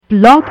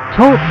Blog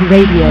Talk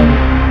Radio.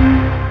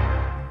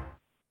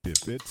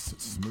 If it's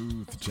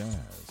smooth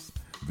jazz,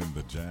 then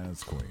the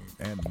Jazz Queen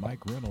and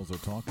Mike Reynolds are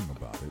talking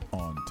about it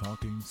on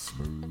Talking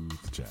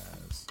Smooth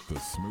Jazz, the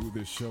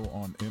smoothest show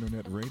on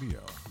internet radio.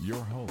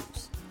 Your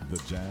hosts, the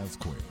Jazz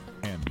Queen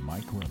and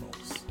Mike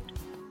Reynolds.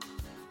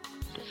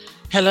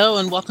 Hello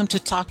and welcome to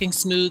Talking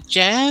Smooth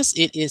Jazz.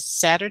 It is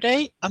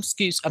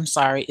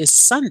it's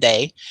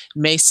Sunday,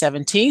 May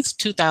 17th,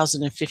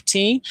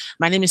 2015.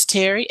 My name is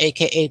Terry,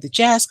 aka the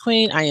Jazz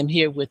Queen. I am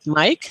here with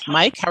Mike.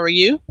 Mike, how are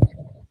you?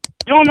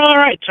 Doing all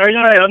right, Terry.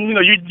 All right.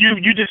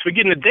 You just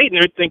forgetting the date and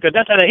everything, because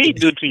that's how the hate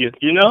do to you,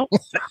 you know?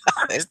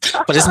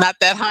 But it's not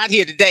that hot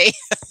here today.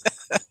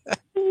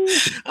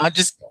 I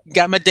just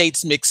got my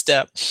dates mixed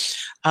up.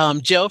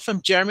 Joe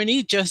from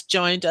Germany just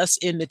joined us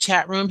in the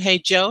chat room. Hey,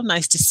 Joe,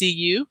 nice to see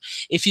you.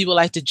 If you would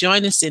like to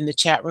join us in the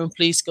chat room,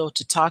 please go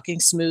to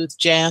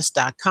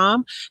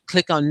talkingsmoothjazz.com.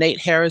 Click on Nate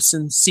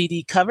Harrison's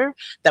CD cover.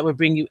 That will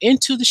bring you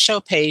into the show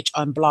page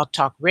on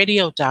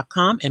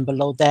blogtalkradio.com. And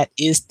below that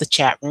is the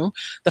chat room.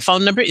 The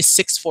phone number is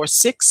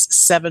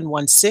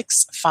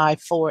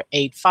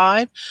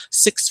 646-716-5485.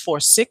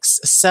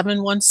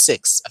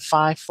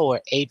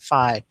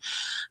 646-716-5485.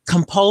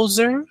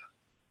 Composer,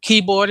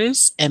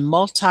 keyboardist, and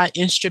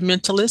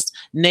multi-instrumentalist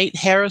Nate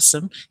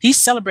Harasim. He's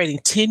celebrating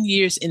 10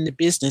 years in the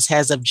business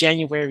as of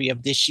January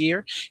of this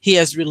year. He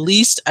has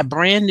released a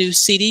brand new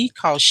CD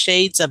called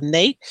Shades of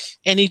Nate,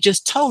 and he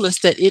just told us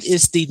that it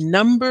is the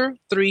number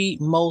 3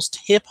 most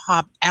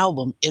hip-hop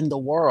album in the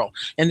world.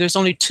 And there's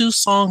only 2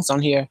 songs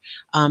on here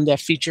that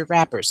feature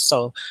rappers.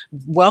 So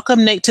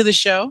welcome, Nate, to the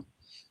show.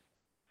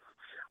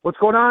 What's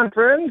going on,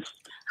 friends?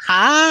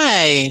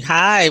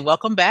 Hi,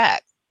 welcome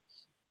back.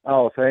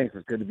 Oh, thanks.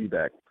 It's good to be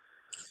back.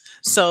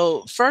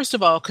 So, first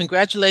of all,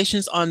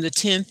 congratulations on the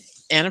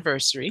 10th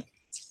anniversary.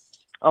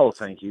 Oh,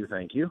 thank you.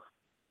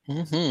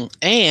 Mm-hmm.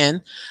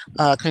 And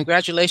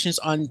congratulations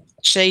on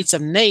Shades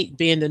of Nate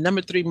being the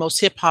number 3 most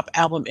hip-hop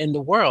album in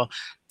the world.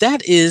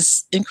 That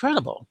is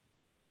incredible.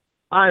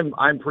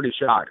 I'm pretty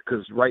shocked,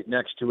 because right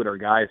next to it are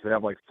guys that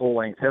have like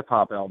full-length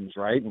hip-hop albums,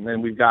 right? And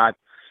then we've got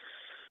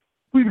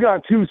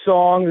 2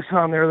 songs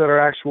on there that are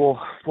actual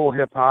full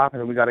hip hop, and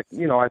then we got I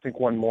think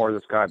one more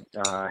that's got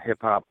hip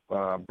hop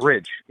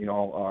bridge,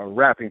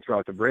 rapping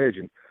throughout the bridge,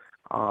 and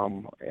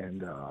I'm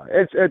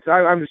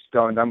just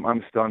stunned.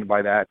 I'm stunned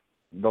by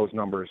those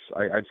numbers.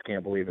 I just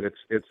can't believe it.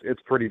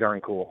 It's pretty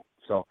darn cool.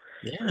 So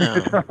yeah,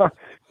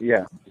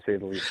 yeah, to say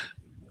the least.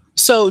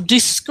 So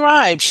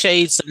describe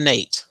Shades of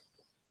Nate.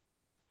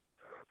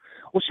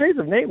 Well, Shades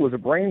of Nate was a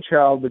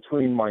brainchild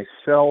between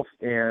myself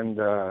and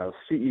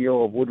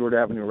CEO of Woodward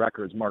Avenue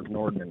Records, Mark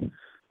Nordman.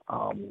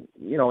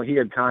 He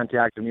had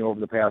contacted me over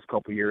the past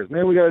couple of years.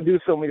 Man, we got to do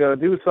something.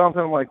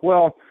 I'm like,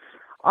 well,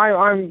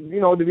 I'm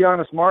to be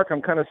honest, Mark,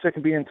 I'm kind of sick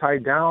of being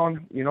tied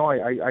down.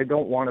 I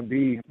don't want to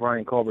be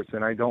Brian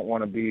Culbertson. I don't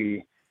want to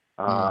be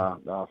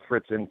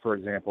Fritzen, for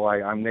example.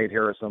 I'm Nate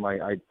Harasim.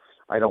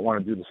 I don't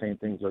want to do the same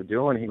things they're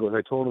doing. He goes,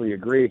 I totally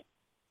agree.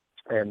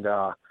 And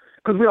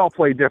because we all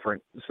play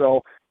different.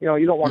 So,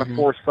 you don't want to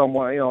force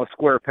someone, a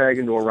square peg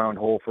into a round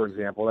hole, for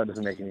example. That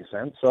doesn't make any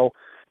sense. So,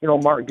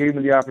 Mark gave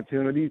me the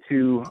opportunity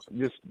to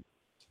just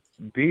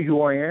be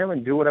who I am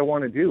and do what I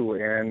want to do.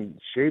 And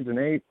Shades of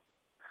Nate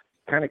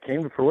kind of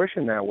came to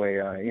fruition that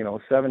way.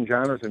 7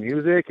 genres of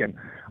music. And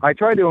I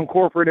try to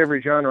incorporate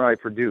every genre I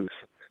produce.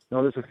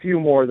 There's a few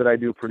more that I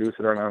do produce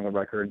that aren't on the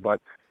record, but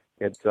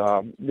it's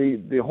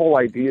the whole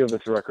idea of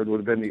this record would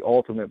have been the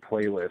ultimate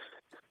playlist.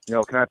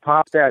 Can I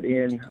pop that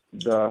in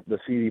the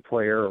CD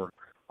player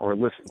or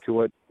listen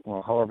to it,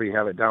 however you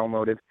have it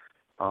downloaded,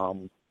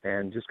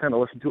 and just kind of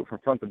listen to it from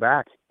front to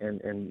back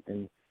and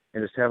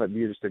just have it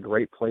be just a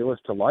great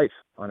playlist to life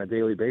on a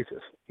daily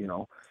basis,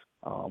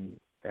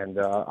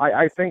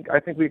 I think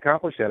we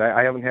accomplished that.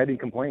 I haven't had any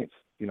complaints,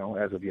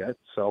 as of yet.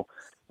 So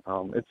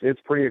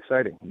it's pretty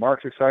exciting.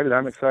 Mark's excited.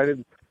 I'm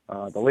excited.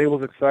 The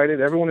label's excited.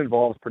 Everyone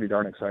involved is pretty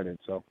darn excited.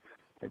 So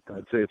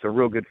it's a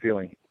real good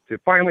feeling to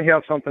finally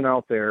have something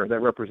out there that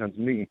represents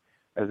me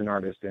as an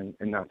artist and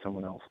not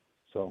someone else.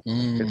 So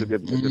it's a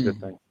good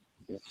thing.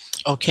 Yeah.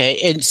 Okay,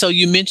 and so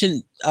you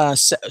mentioned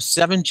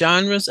 7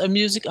 genres of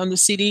music on the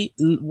CD.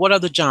 What are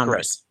the genres?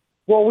 Correct.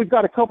 Well, we've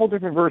got a couple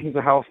different versions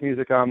of house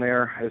music on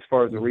there as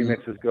far as the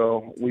remixes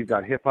go. We've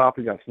got hip hop,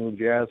 we've got smooth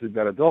jazz, we've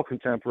got adult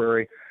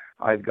contemporary,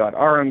 I've got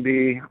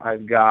R&B,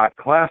 I've got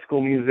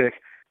classical music.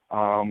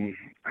 I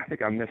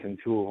think I'm missing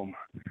 2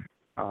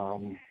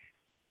 of them.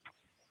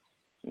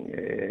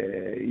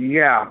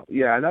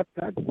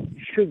 That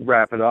should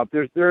wrap it up.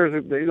 There's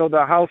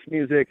the house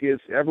music is,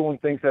 everyone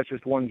thinks that's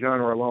just one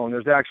genre alone.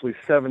 There's actually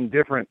 7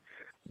 different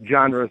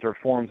genres or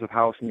forms of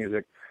house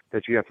music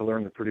that you have to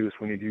learn to produce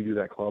when you do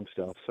that club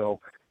stuff.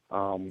 So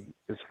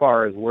as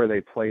far as where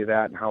they play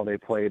that and how they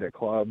play it at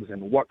clubs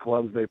and what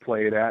clubs they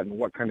play it at and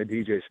what kind of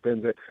DJ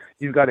spins it,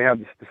 you've got to have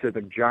the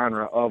specific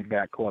genre of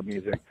that club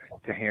music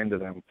to hand to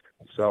them.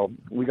 So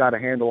we got a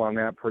handle on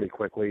that pretty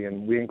quickly,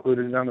 and we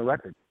included it on the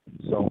record.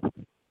 So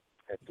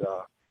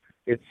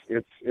it's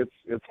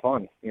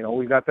fun.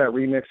 We've got that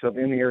remix of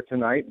In the Air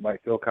Tonight by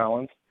Phil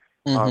Collins.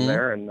 on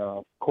there, and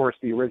of course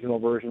the original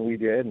version we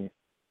did,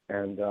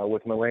 and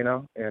with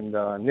Milena and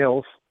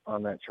Nils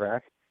on that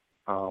track,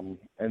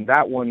 and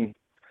that one,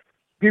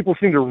 people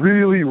seem to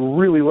really,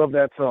 really love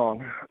that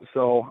song.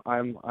 So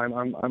I'm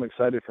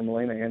excited for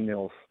Milena and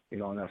Nils,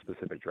 on that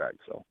specific track.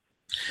 So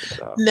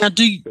now,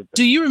 do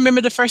you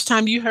remember the first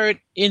time you heard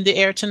 "In the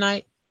Air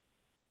Tonight"?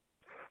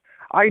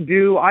 I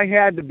do. I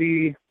had to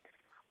be.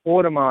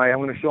 What am I? I'm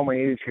going to show my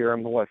age here.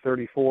 I'm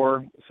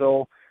 34.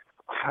 So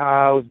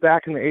I was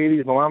back in the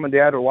 80s. My mom and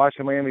dad were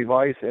watching Miami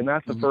Vice, and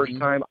that's the first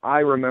time I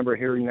remember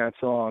hearing that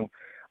song.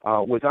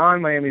 Was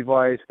on Miami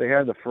Vice. They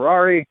had the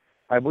Ferrari.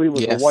 I believe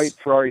it was a white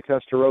Ferrari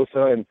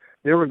Testarossa, and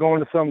they were going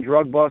to some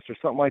drug bust or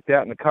something like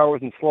that, and the car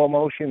was in slow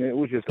motion. It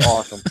was just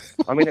awesome.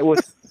 I mean, it was.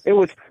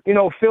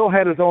 Phil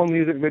had his own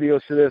music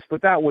videos to this,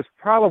 but that was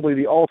probably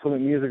the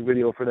ultimate music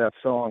video for that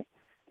song,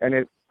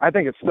 and I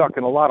think it stuck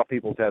in a lot of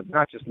people's heads,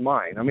 not just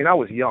mine. I mean, I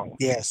was young.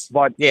 Yes.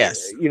 But it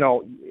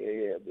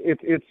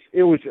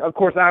was. Of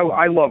course,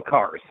 I love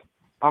cars.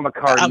 I'm a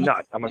car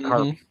nut. I'm a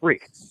car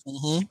freak.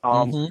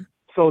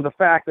 So the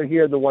fact that he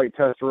had the white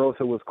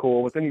Testarossa was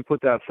cool, but then you put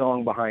that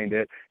song behind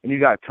it, and you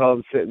got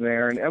Tubbs sitting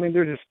there, and I mean,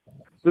 they're just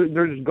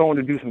going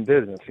to do some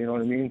business. You know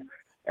what I mean?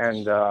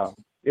 And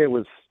it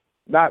was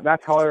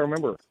that's how I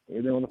remember.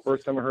 The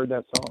first time I heard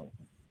that song.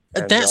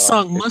 And, that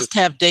song must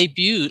have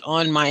debuted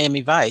on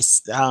Miami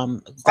Vice.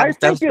 I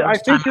think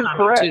you're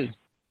correct. Too.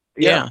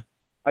 Yeah.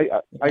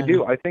 I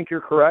do. I think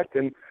you're correct,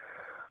 and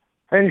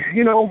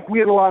we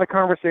had a lot of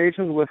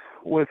conversations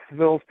with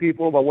those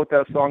people about what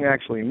that song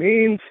actually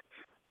means.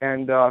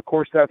 And, of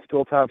course, that's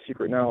still top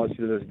secret knowledge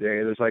to this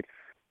day. There's like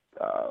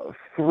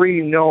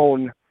 3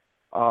 known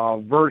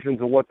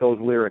versions of what those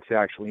lyrics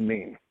actually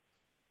mean.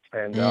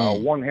 And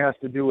one has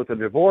to do with a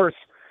divorce.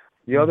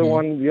 The other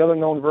one, the other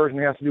known version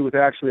has to do with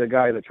actually a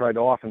guy that tried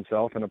to off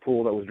himself in a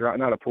pool that was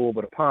not a pool,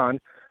 but a pond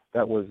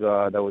that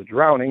was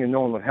drowning, and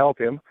no one would help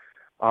him.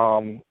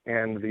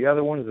 And the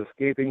other one is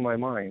escaping my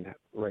mind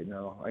right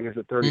now. I guess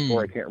at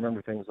 34, I can't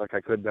remember things like I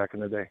could back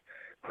in the day.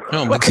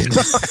 Oh my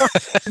goodness!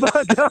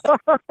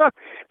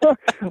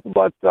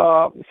 but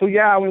so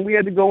yeah, I mean, we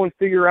had to go and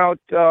figure out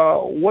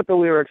what the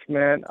lyrics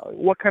meant,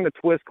 what kind of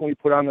twist can we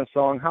put on the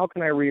song, how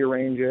can I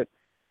rearrange it,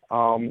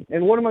 and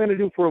what am I going to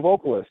do for a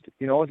vocalist? Is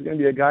it going to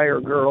be a guy or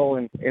a girl?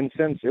 And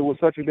since it was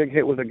such a big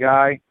hit with a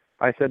guy,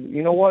 I said,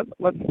 you know what,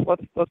 let's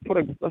put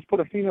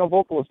a female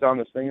vocalist on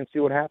this thing and see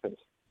what happens.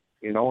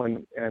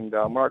 And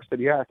Mark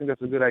said, yeah, I think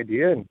that's a good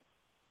idea, and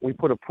we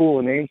put a pool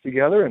of names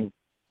together, and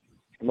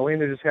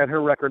Melina just had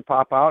her record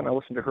pop out, and I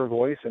listened to her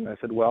voice, and I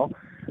said, well,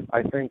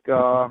 I think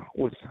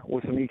with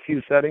some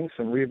EQ settings,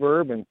 some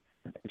reverb, and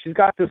she's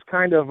got this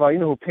kind of,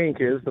 who Pink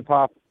is, the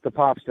pop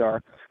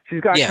star. She's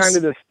got kind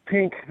of this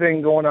pink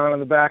thing going on in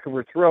the back of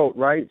her throat,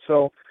 right?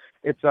 So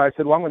I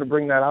said, well, I'm going to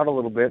bring that out a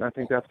little bit, and I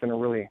think that's going to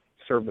really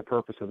serve the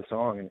purpose of the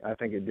song, and I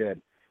think it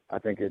did. I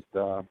think it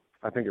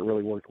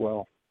really worked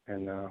well,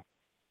 and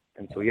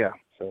so yeah.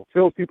 So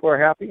Phil's people are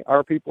happy,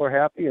 our people are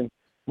happy, and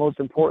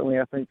most importantly,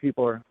 I think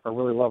people are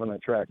really loving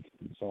that track.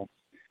 So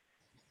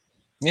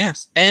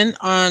yes, and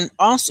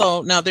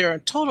also now there are a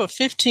total of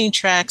 15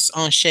 tracks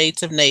on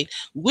Shades of Nate,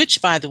 which,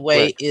 by the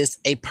way, is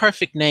a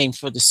perfect name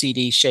for the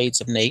CD,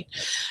 Shades of Nate.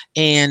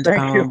 And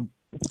thank you.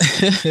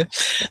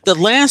 The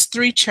last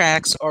 3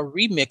 tracks are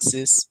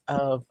remixes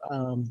of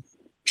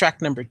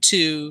track number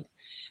 2,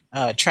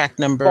 track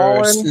number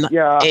Fallen,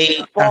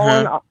 8.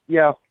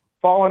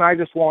 Fallen, I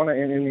Just Wanna,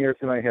 and In the Air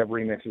Tonight have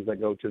remixes that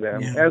go to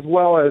them, as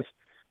well as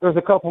there's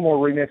a couple more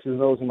remixes of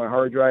those in my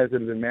hard drives that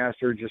have been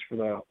mastered just for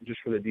the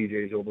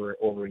DJs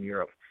over in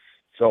Europe.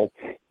 So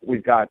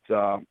we've got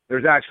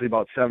there's actually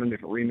about 7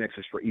 different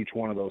remixes for each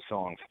one of those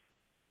songs,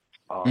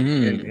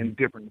 in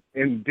different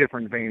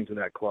veins of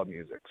that club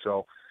music.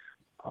 So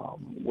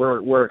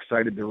we're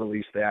excited to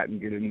release that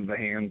and get it into the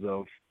hands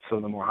of some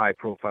of the more high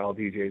profile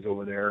DJs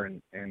over there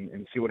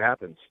and see what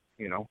happens.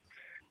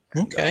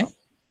 Okay.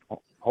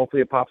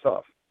 Hopefully it pops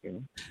off.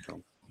 So.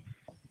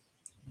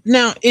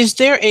 Now, is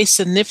there a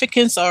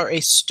significance or a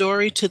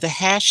story to the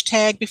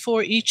hashtag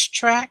before each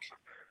track?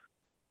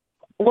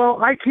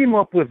 Well, I came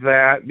up with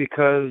that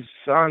because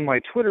on my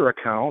Twitter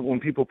account, when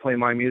people play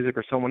my music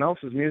or someone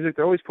else's music,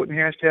 they're always putting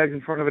hashtags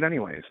in front of it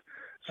anyways.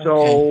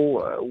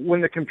 So when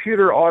the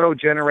computer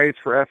auto-generates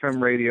for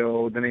FM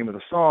radio the name of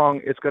the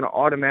song, it's going to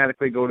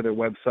automatically go to their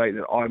website, and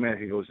it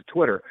automatically goes to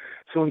Twitter.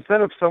 So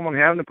instead of someone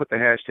having to put the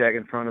hashtag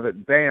in front of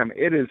it, bam,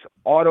 it is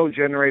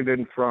auto-generated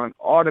in front,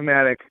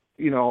 automatic,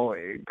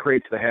 it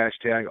creates the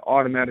hashtag,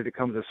 automatic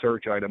becomes a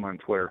search item on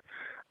Twitter.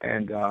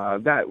 And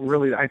that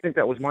really, I think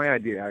that was my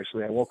idea,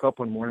 actually. I woke up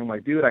one morning, I'm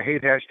like, dude, I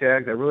hate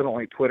hashtags. I really don't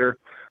like Twitter.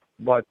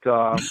 But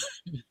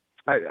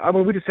I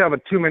mean, we just have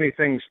too many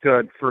things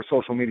for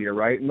social media,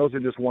 right? And those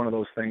are just one of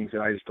those things that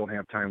I just don't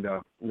have time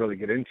to really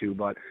get into.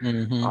 But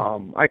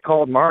I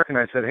called Mark and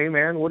I said, hey,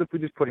 man, what if we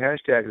just put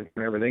hashtags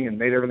in everything and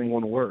made everything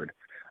one word?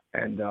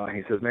 And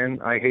he says,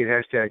 man, I hate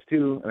hashtags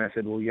too. And I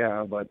said, well,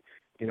 yeah, but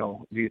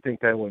do you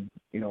think that would,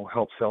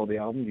 help sell the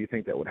album? Do you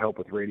think that would help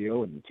with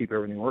radio and keep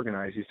everything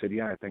organized? He said,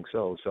 yeah, I think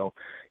so. So,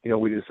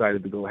 we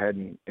decided to go ahead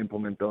and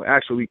implement those.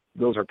 Actually,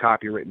 those are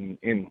copywritten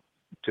into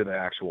the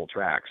actual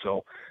track.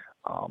 So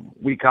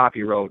we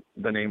copywrote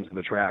the names of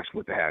the tracks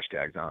with the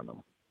hashtags on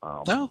them.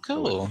 Oh,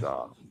 cool.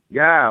 So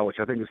which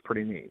I think is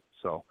pretty neat.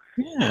 So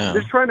yeah.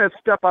 Just trying to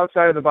step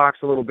outside of the box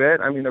a little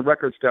bit. I mean, the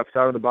record steps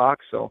out of the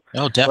box. So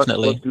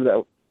definitely. Let's do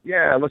that.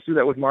 Yeah, let's do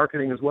that with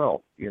marketing as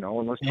well,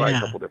 and let's try a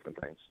couple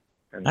different things.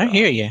 And, I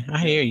hear you.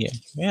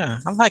 Yeah,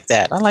 I like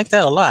that. I like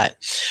that a lot.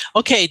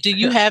 Okay, do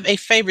you have a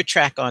favorite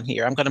track on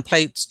here? I'm going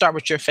to start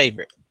with your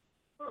favorite.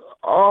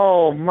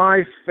 Oh,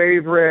 my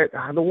favorite,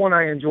 the one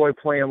I enjoy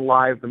playing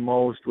live the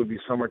most would be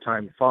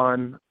Summertime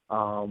Fun.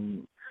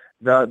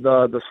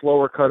 The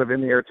slower cut of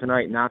In the Air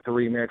Tonight, not the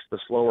remix, the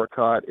slower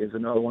cut is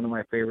another one of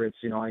my favorites.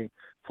 I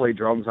play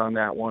drums on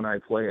that one. I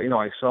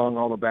sung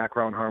all the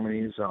background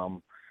harmonies.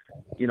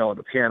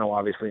 The piano,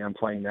 obviously, I'm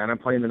playing that. I'm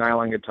playing the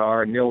nylon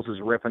guitar. Nils is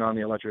riffing on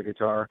the electric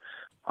guitar.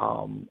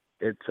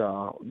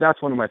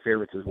 That's one of my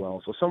favorites as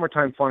well. So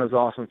Summertime Fun is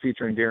awesome,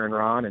 featuring Darren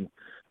Ron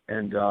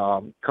and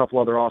a couple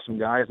other awesome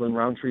guys. Lynn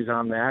Roundtree's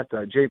on that.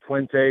 Jay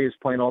Puente is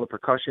playing all the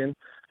percussion.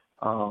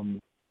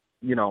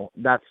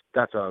 That's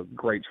a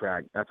great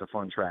track. That's a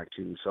fun track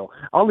too. So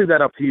I'll leave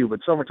that up to you. But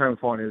Summertime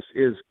Fun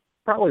is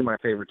probably my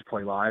favorite to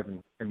play live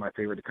and my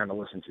favorite to kind of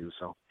listen to.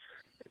 So.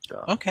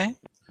 Okay.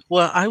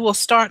 Well, I will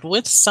start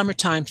with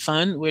Summertime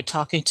Fun. We're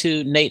talking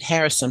to Nate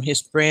Harasim.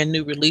 His brand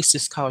new release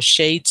is called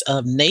Shades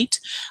of Nate.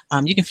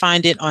 You can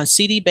find it on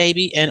CD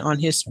Baby and on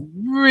his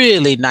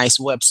really nice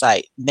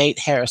website,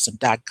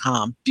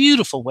 nateharasim.com.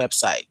 Beautiful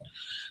website.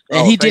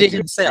 And he did it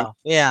himself.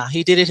 Yeah,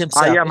 he did it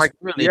himself.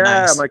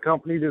 Nice. My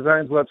company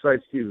designs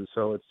websites too.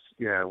 So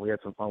we had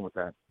some fun with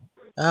that.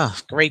 Oh,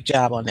 great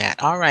job on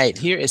that. All right,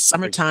 here is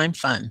Summertime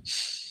Fun.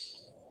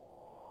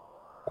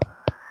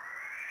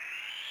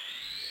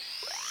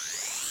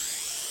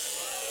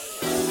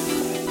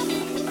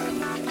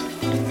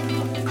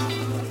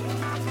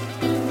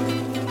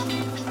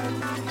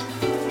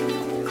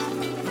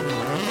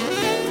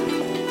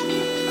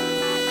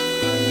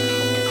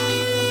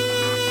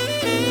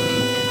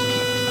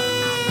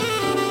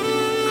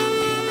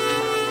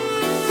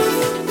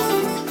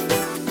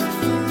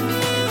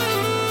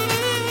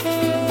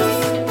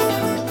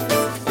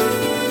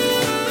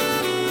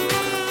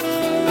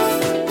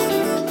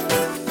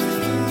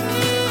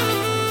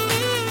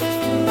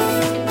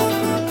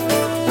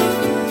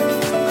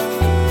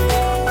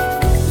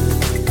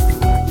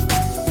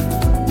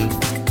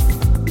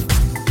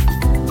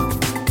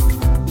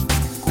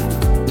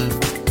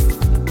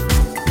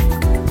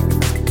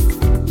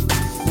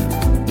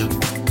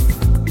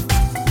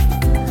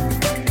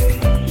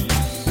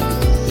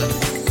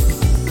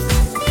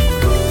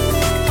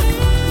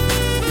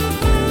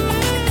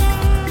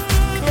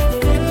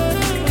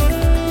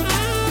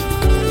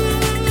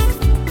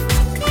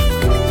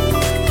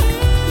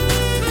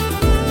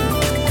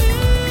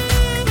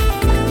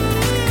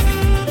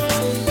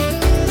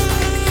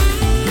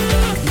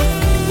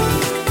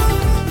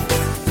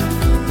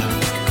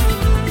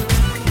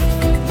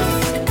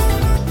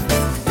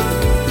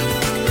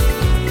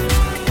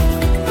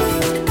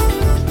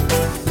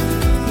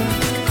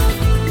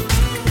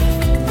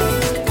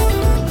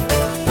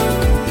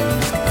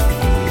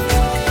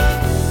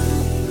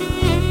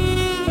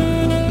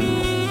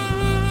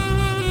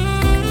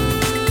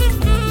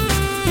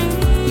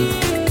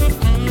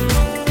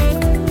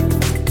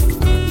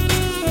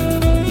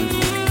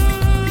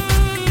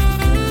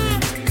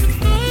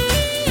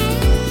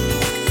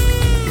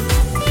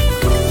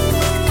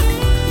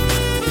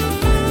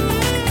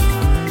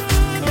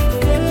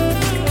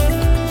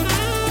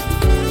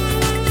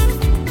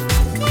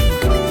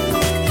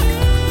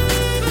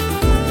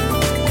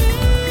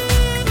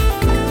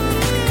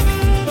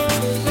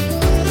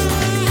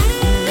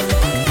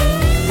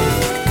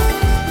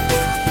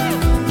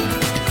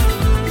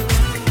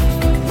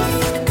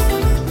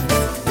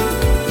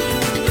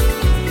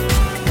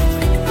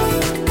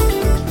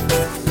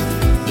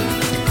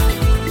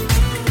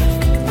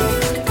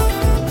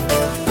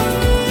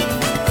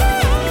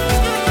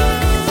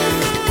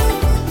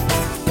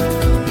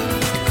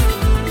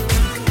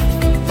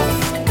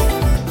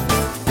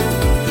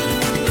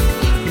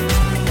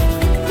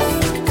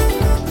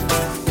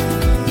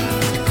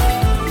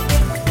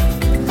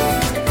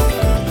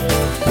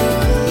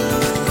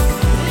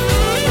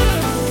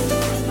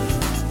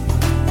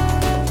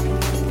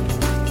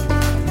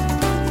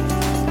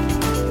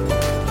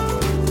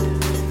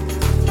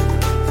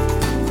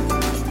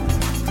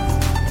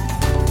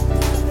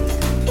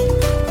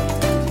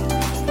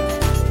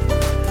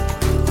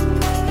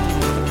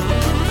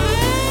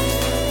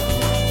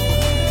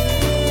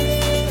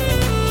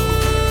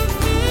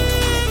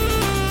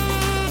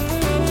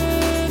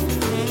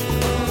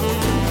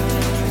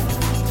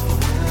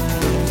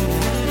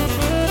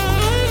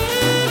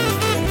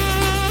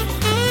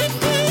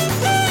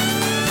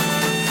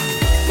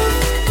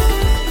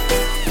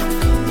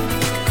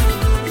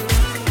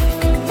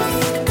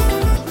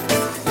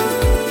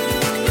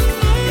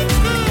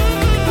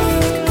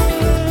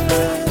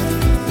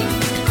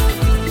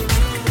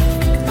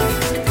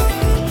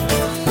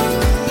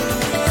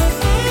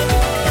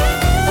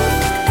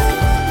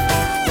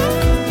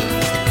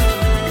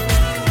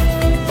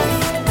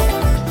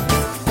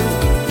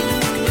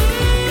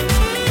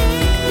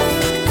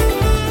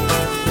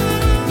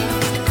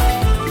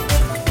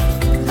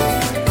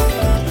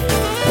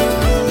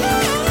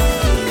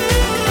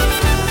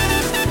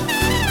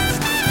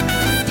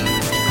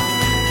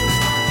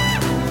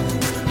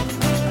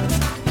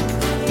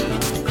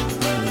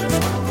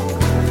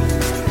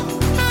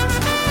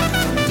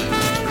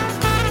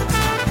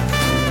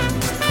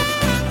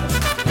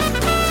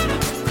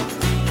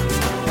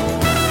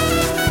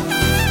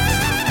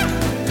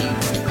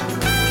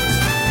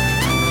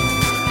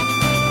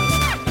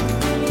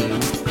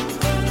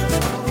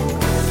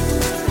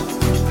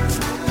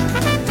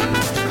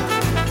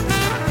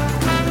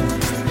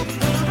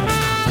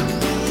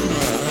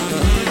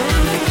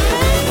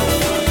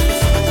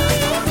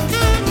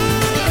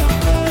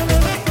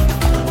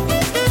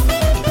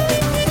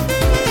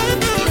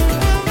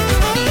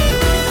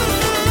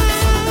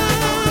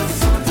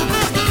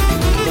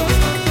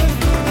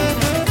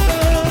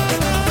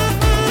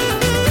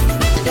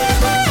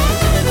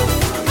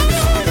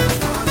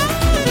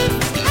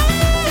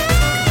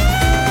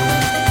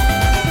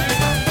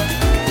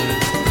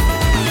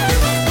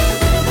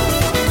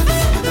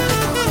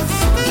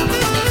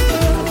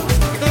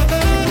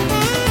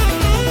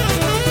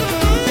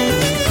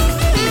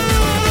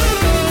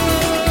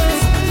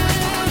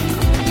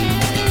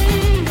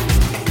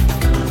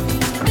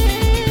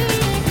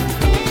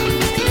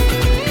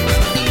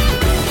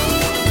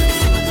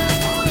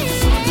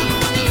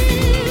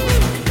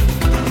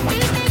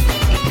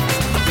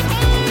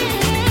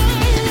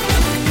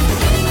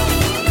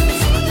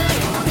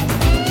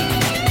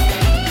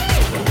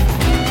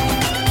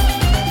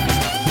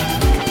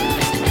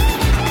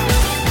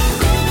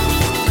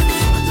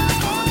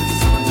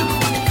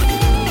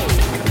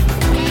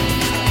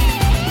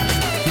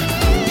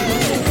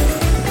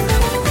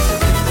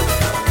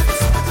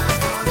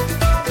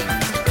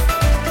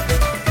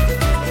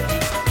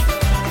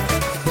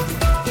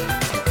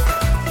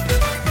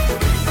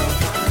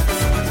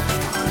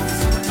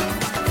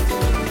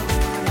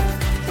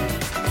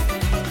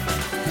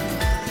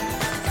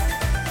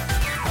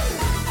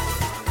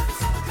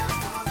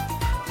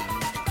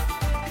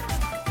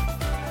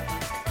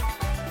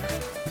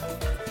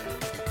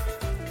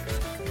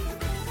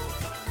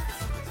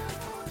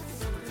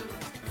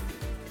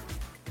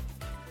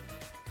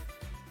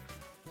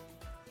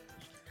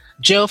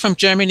 Joe from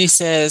Germany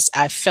says,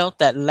 I felt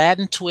that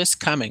Latin twist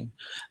coming.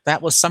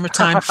 That was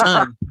summertime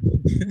fun.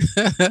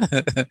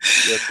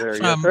 Yes, sir. Yes,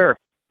 From sir.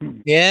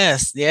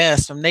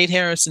 yes, from Nate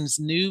Harrison's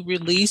new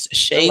release, I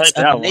Shades like of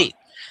that one. Nate.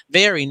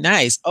 Very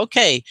nice.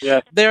 Okay,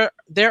 Yeah. there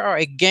are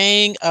a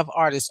gang of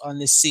artists on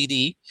this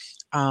CD,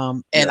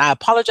 and Yes. I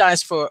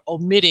apologize for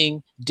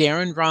omitting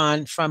Darren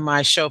Ron from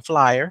my show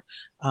flyer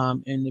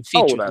in the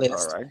Oh, featured that's all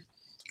list.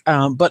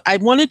 right. But I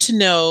wanted to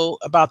know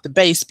about the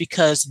bass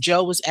because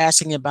Joe was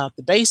asking about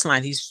the bass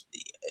line.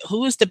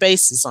 Who is the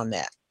bassist on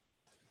that?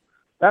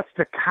 That's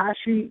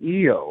Takashi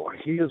Io.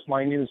 He is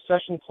my new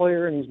session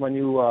player, and he's my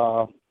new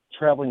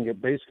traveling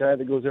bass guy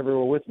that goes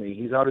everywhere with me.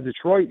 He's out of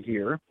Detroit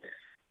here.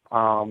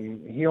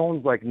 He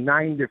owns like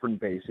 9 different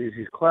basses.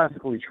 He's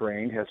classically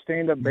trained, has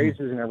stand-up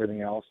basses and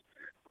everything else.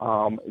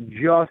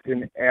 Just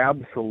an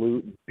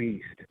absolute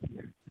beast.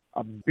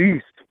 A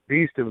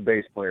beast of a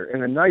bass player.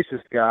 And the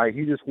nicest guy,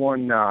 he just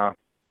won the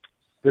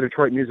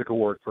Detroit Music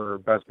Award for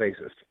Best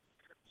Bassist.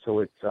 So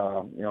it's,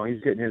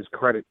 he's getting his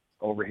credit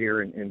over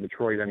here in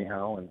Detroit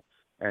anyhow.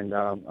 And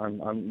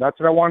I'm that's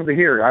what I wanted to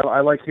hear.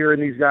 I like hearing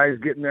these guys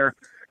getting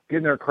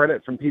their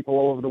credit from people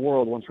all over the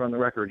world once we're on the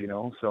record,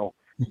 So,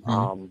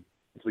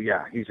 so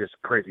yeah, he's just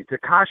crazy.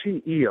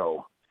 Takashi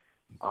Io.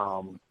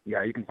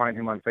 Yeah, you can find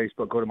him on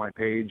Facebook. Go to my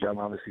page. I'm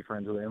obviously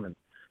friends with him,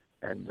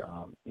 and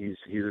he's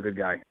a good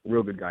guy,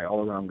 real good guy,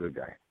 all around good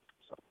guy.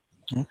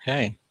 So.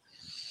 Okay.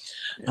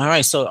 Yeah. All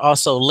right. So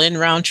also Lynn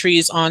Roundtree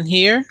is on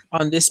here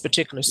on this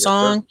particular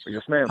song.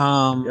 Yes,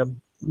 ma'am. Yep.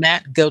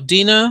 Matt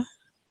Godina,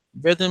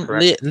 rhythm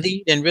Correct.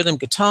 lead and rhythm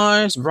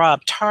guitars.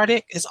 Rob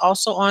Tardick is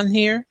also on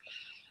here.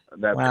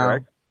 That's Wow.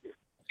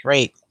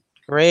 correct.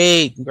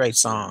 Great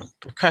song.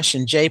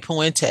 Percussion, Jay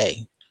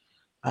Puente.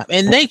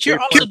 And Nate, you're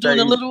Jay also doing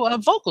a Puente. little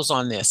vocals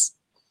on this.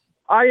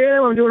 I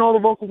am. I'm doing all the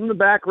vocals in the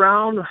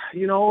background.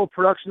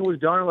 Production was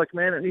done. Like,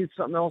 man, it needs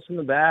something else in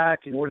the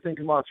back, and we're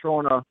thinking about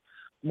throwing a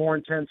more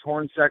intense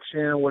horn section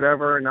or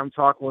whatever. And I'm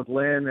talking with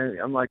Lynn, and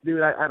I'm like,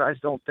 dude, I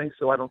just don't think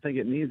so. I don't think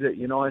it needs it.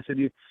 I said,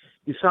 you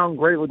sound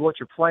great with what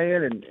you're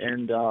playing,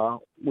 and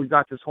we've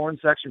got this horn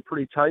section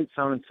pretty tight,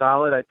 sounding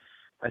solid.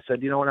 I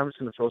said, you know what, I'm just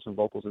going to throw some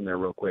vocals in there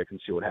real quick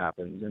and see what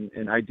happens.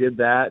 And I did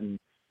that, and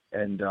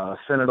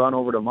sent it on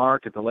over to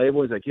Mark at the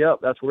label. He's like, yep,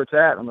 that's where it's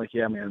at. I'm like,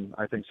 yeah, man,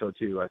 I think so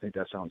too. I think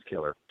that sounds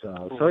killer.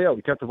 So yeah,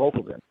 we kept the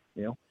vocals in,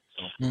 So.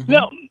 Mm-hmm.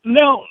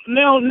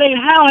 Now, Nate,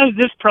 how has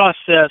this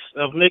process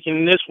of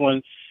making this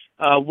one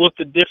with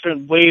the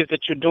different ways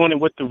that you're doing it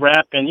with the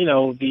rap and,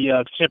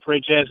 the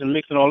contemporary jazz and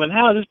mix and all, and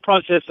how has this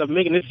process of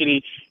making this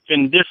CD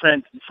been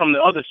different from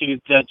the other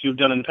CDs that you've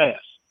done in the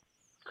past?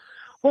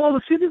 Well,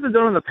 the CDs I've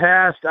done in the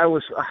past, I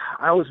was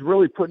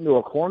really put into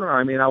a corner.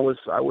 I mean, I was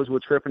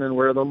with Trippin' and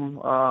Rhythm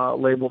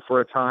label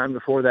for a time.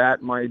 Before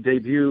that, my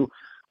debut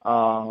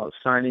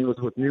signing was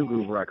with New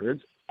Groove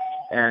Records,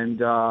 and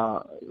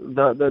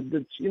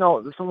the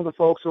some of the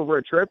folks over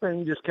at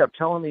Trippin' just kept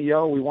telling me,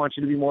 "Yo, we want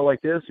you to be more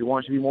like this. We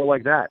want you to be more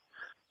like that,"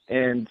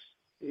 and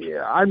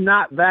yeah, I'm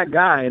not that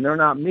guy, and they're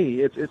not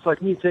me. It's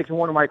like me taking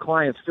one of my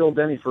clients, Phil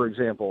Denny, for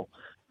example.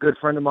 Good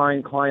friend of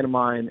mine, client of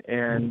mine,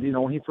 and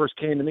when he first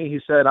came to me, he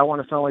said, "I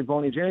want to sound like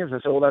Boney James."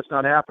 I said, "Well, that's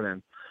not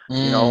happening.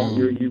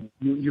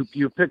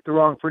 You picked the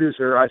wrong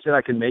producer." I said,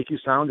 "I can make you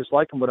sound just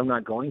like him, but I'm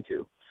not going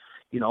to.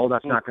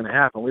 That's not going to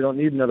happen. We don't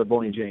need another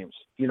Boney James.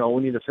 We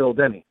need a Phil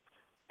Denny."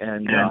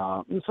 And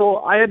so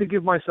I had to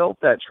give myself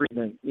that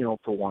treatment,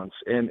 for once.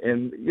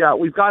 And yeah,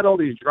 we've got all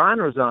these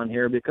genres on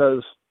here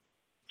because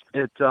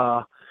it's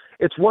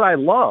what I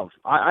love.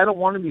 I don't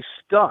want to be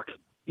stuck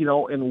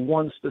in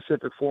one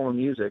specific form of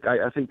music.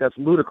 I think that's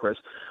ludicrous.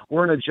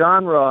 We're in a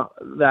genre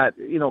that,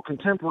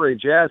 contemporary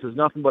jazz is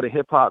nothing but a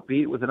hip-hop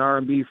beat with an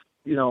R&B,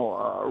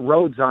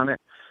 Rhodes on it,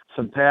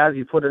 some pads,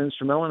 you put an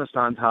instrumentalist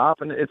on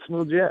top, and it's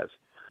smooth jazz.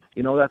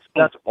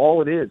 That's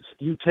all it is.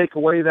 You take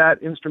away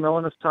that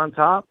instrumentalist on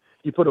top,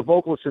 you put a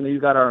vocalist in there, you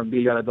got R&B,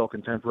 you got adult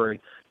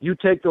contemporary. You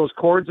take those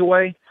chords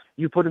away,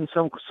 you put in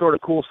some sort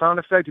of cool sound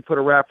effect, you put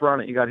a rapper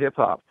on it, you got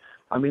hip-hop.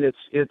 I mean,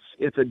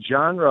 it's a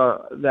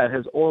genre that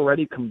has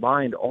already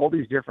combined all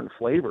these different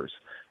flavors,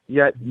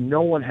 yet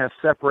no one has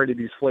separated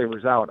these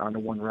flavors out onto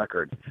one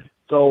record.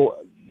 So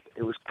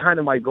it was kind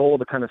of my goal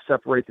to kind of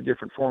separate the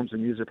different forms of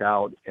music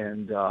out,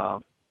 and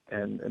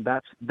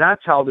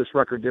that's how this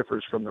record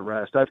differs from the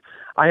rest.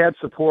 I had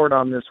support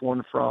on this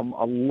one from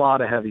a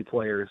lot of heavy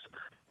players,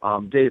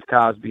 Dave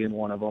Coz being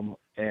one of them,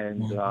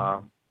 and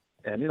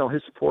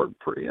his support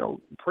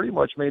pretty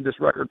much made this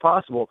record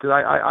possible because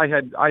I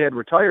had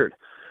retired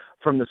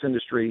from this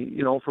industry,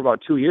 for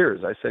about 2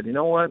 years. I said, you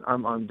know what,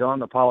 I'm done.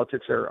 The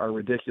politics are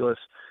ridiculous.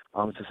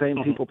 It's the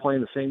same people playing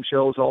the same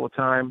shows all the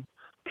time.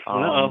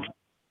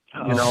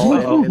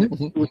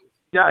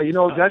 Yeah, you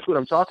know exactly what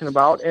I'm talking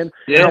about. And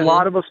a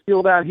lot of us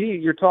feel that heat.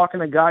 You're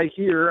talking a guy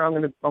here. I'm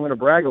gonna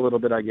brag a little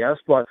bit, I guess,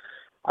 but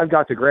I've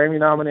got the Grammy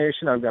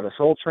nomination. I've got a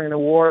Soul Train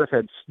Award. I've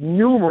had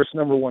numerous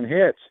number one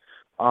hits,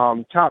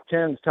 top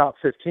 10s, top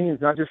 15s,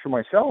 not just for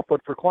myself,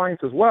 but for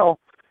clients as well.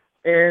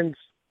 And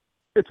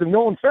it's a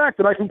known fact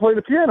that I can play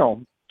the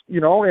piano,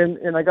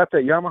 and I got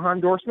that Yamaha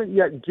endorsement,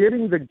 yet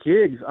getting the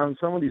gigs on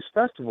some of these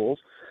festivals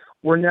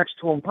were next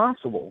to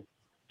impossible.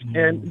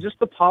 And just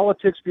the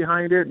politics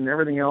behind it and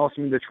everything else.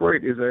 I mean,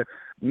 Detroit is a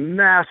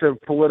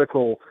massive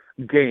political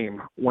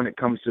game when it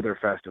comes to their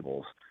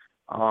festivals.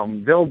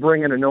 They'll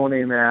bring in a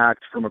no-name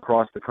act from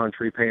across the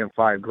country paying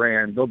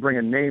 $5,000. They'll bring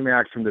a name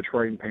act from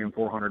Detroit and paying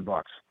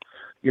 $400.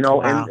 You know,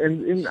 Wow.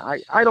 and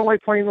I don't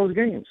like playing those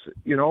games.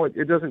 You know,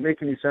 it doesn't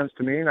make any sense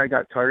to me, and I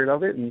got tired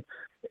of it.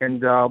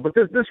 But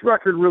this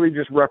record really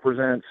just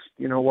represents,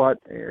 you know what,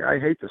 I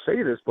hate to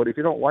say this, but if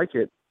you don't like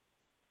it,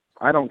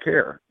 I don't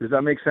care. Does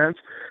that make sense?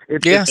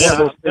 It's one of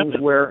those things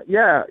where, you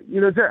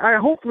know, I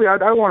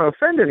don't want to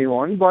offend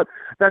anyone, but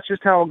that's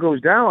just how it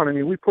goes down. I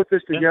mean, we put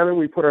this together.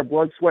 We put our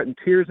blood, sweat, and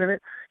tears in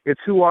it.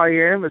 It's who I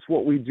am. It's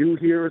what we do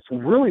here. It's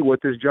really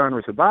what this genre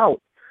is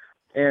about.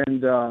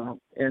 And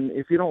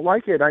if you don't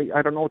like it,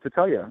 I don't know what to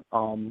tell you.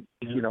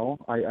 You know,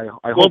 I hope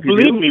you do. Well,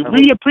 believe me,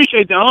 we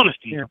appreciate the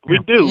honesty. Yeah. We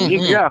do.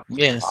 Mm-hmm.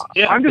 Yes.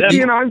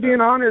 I'm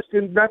being honest,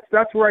 and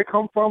that's where I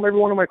come from. Every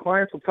one of my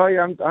clients will tell you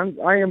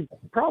I am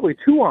probably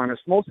too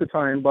honest most of the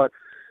time, but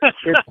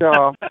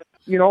it's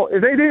you know,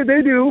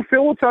 they do.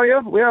 Phil will tell you.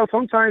 Yeah,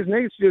 sometimes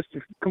Nate's just a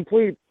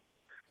complete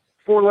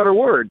 4-letter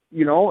word,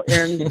 you know,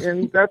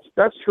 and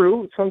that's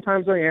true.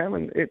 Sometimes I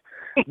am,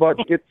 but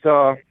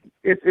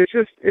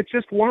it's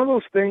just one of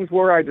those things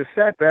where I just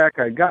sat back.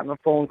 I gotten a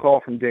phone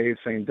call from Dave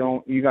saying,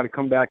 you got to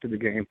come back to the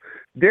game.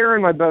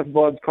 Darren, my best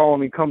bud's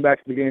calling me, come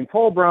back to the game.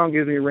 Paul Brown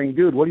gives me a ring,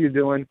 dude, what are you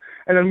doing?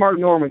 And then Mark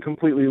Norman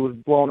completely was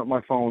blowing up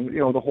my phone, you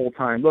know, the whole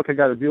time. Look, I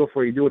got a deal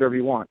for you. Do whatever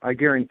you want. I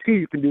guarantee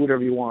you can do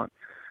whatever you want.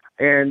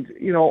 And,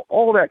 you know,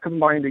 all that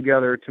combined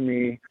together to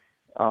me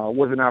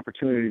was an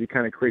opportunity to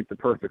kind of create the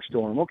perfect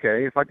storm.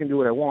 Okay, if I can do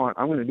what I want,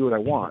 I'm going to do what I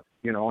want,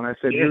 you know. And I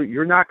said,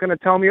 you're not going to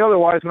tell me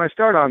otherwise when I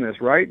start on this,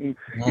 right? And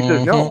he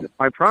says, no,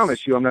 I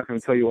promise you I'm not going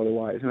to tell you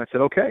otherwise. And I said,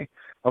 okay,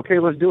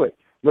 let's do it.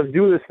 Let's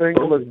do this thing.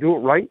 Let's do it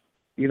right,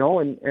 you know,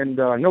 and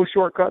no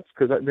shortcuts,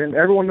 because then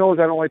everyone knows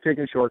I don't like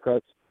taking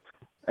shortcuts.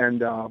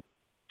 And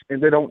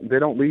they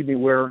don't lead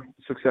anywhere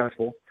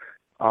successful.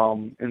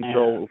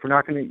 So if we're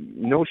not going to,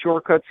 no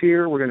shortcuts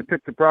here. We're going to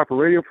pick the proper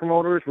radio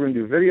promoters. We're going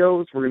to do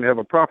videos. We're going to have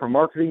a proper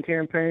marketing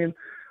campaign.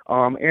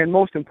 And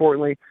most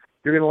importantly,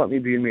 you're going to let me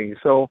be me.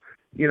 So,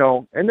 you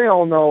know, and they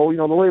all know, you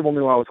know, the label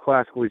knew I was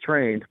classically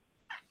trained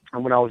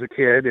when I was a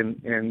kid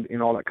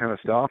and all that kind of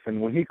stuff. And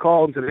when he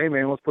called and said, hey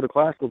man, let's put a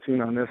classical tune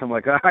on this, I'm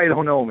like, I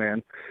don't know,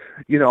 man,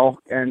 you know,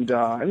 and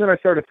then I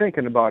started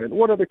thinking about it.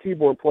 What other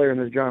keyboard player in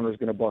this genre is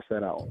going to bust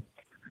that out?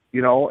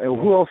 You know, and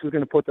who else is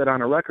going to put that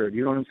on a record?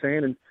 You know what I'm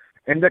saying?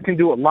 And that can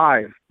do it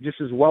live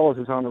just as well as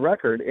it's on the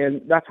record.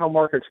 And that's how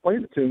Mark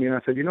explained it to me. And I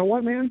said, you know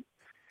what, man?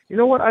 You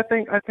know what? I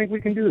think we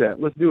can do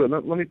that. Let's do it.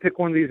 Let me pick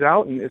one of these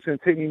out, and it's going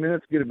to take me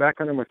minutes to get it back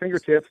under my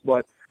fingertips.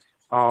 But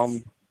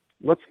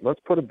let's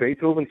put a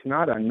Beethoven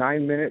sonata, a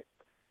 9-minute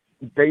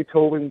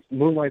Beethoven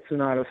Moonlight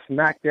Sonata,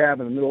 smack dab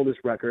in the middle of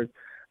this record,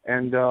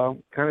 and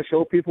kind of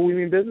show people we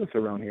mean business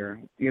around here.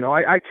 You know,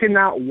 I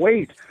cannot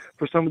wait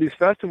for some of these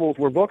festivals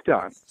we're booked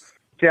on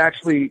to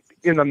actually,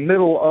 in the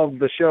middle of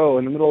the show,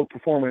 in the middle of the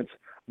performance,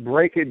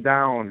 break it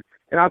down.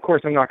 And of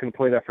course, I'm not going to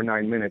play that for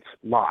 9 minutes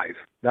live.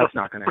 That's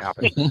not going to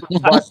happen.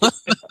 But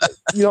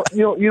you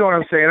know what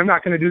I'm saying. I'm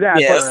not going to do that.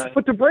 Yes.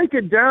 But to break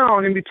it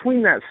down in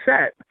between that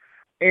set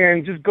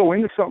and just go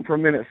into something for a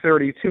minute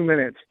 30, 2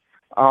 minutes,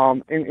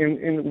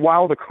 and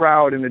wow the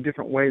crowd in a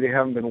different way they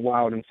haven't been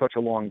wowed in such a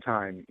long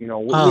time. You know,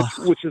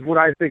 which is what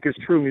I think is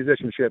true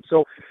musicianship.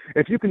 So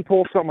if you can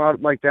pull something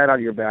out like that out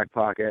of your back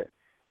pocket,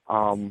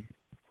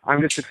 I'm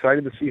just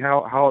excited to see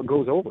how it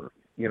goes over,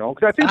 you know,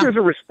 because I think there's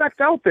a respect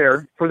out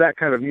there for that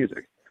kind of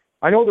music.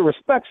 I know the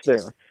respect's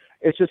there.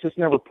 It's just it's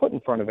never put in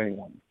front of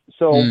anyone.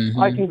 So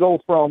I can go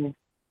from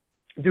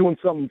doing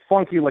something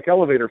funky like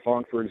elevator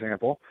funk, for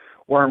example,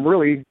 where I'm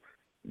really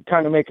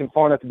kind of making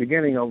fun at the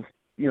beginning of,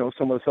 you know,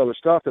 some of this other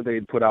stuff that they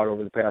had put out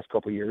over the past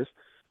couple of years.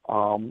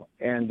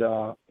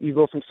 You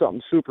go from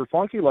something super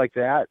funky like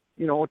that,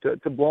 you know,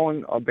 to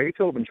blowing a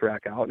Beethoven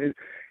track out.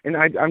 And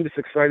I'm just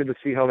excited to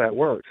see how that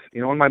works.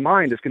 You know, in my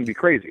mind, it's going to be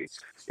crazy.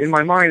 In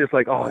my mind, it's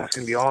like, oh, that's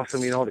going to be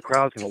awesome. You know, the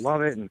crowd's going to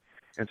love it and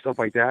stuff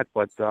like that.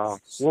 But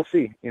we'll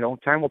see. You know,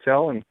 time will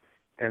tell, and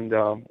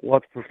we'll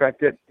have to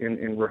perfect it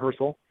in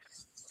rehearsal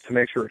to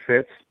make sure it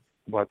fits.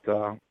 But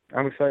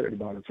I'm excited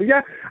about it. So,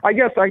 yeah, I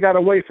guess I got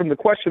away from the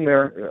question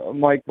there,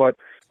 Mike, but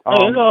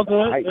it's all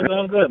good. It's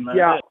all good, man.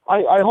 Yeah,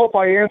 I hope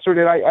I answered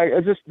it. I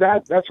just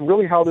that's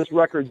really how this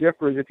record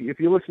differs. If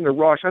you listen to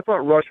Rush, I thought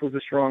Rush was a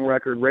strong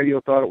record.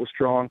 Radio thought it was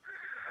strong,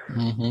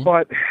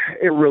 but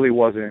it really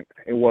wasn't.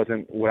 It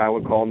wasn't what I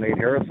would call Nate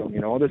Harasim.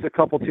 You know, there's a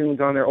couple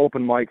tunes on there.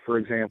 Open Mic, for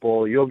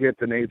example, you'll get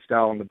the Nate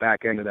style on the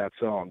back end of that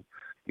song.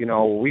 You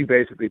know, we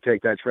basically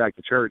take that track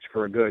to church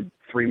for a good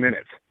 3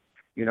 minutes.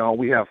 You know,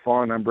 we have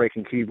fun. I'm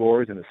breaking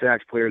keyboards, and the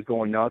sax player's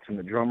going nuts, and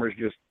the drummer's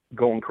just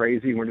going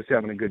crazy, and we're just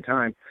having a good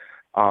time.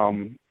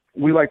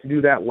 We like to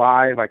do that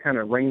live. I kind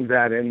of reined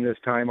that in this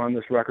time on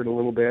this record a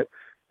little bit.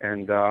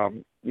 And,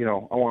 you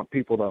know, I want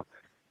people to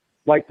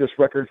like this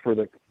record for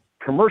the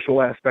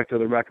commercial aspect of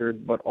the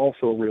record, but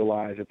also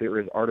realize that there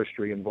is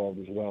artistry involved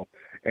as well.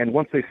 And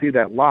once they see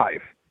that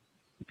live,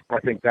 I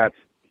think that's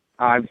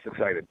I'm just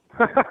excited.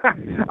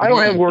 I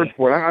don't have words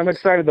for it. I'm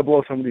excited to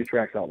blow some of these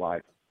tracks out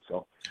live.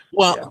 So,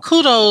 well,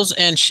 kudos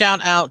and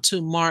shout out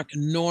to Mark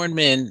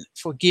Norman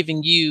for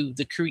giving you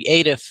the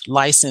creative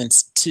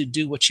license to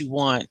do what you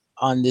want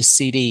on this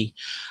CD.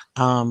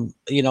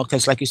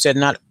 Because like you said,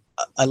 not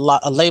a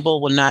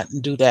label will not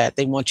do that.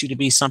 They want you to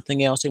be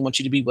something else. They want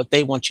you to be what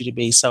they want you to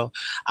be. So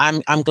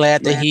I'm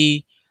glad that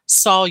he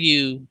saw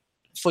you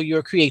for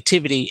your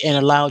creativity and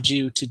allowed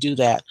you to do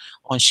that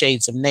on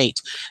Shades of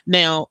Nate.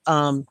 Now,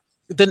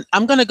 then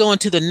I'm going to go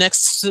into the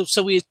next.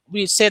 So we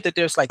said that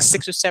there's like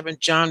 6 or 7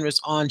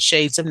 genres on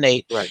Shades of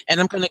Nate, right.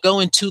 And I'm going to go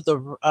into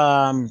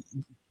the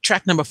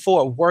track number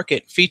 4, "Work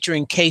It,"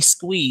 featuring K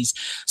Squeeze.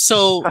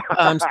 So,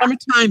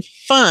 "Summertime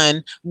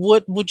Fun."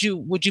 Would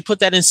you put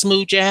that in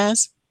smooth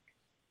jazz?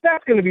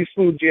 That's going to be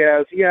smooth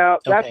jazz. Yeah,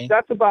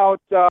 that's about.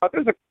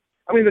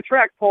 The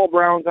track Paul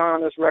Brown's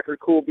on this record,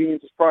 "Cool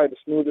Beans," is probably the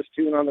smoothest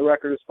tune on the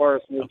record as far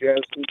as smooth jazz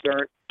is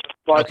concerned.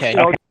 But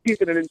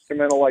keeping an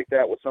instrumental like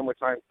that with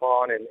 "Summertime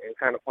Fun" and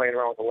kind of playing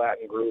around with the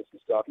Latin grooves and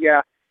stuff,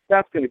 yeah,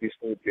 that's going to be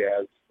smooth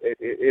jazz.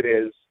 It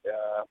is.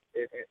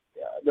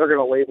 They're going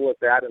to label it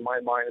that. In my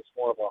mind, it's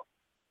more of a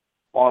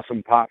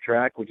awesome pop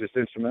track with just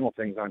instrumental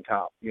things on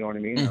top. You know what I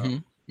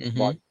mean?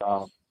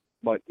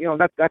 But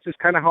that's just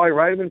kind of how I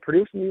write them and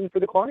produce them even for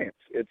the clients.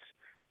 It's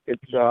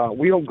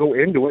we don't go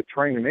into it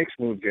trying to make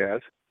smooth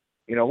jazz.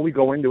 We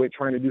go into it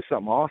trying to do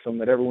something awesome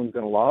that everyone's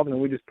going to love, and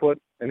then we just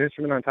put an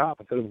instrument on top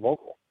instead of a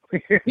vocal.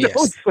 That's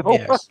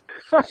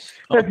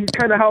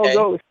kind of how it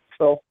goes.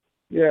 So,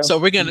 yeah. So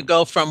we're going to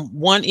go from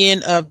one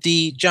end of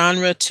the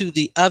genre to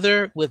the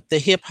other with the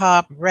hip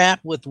hop rap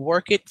with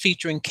 "Work It"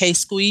 featuring K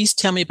Squeeze.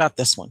 Tell me about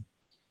this one.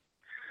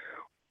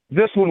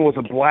 This one was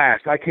a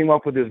blast. I came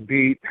up with this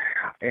beat,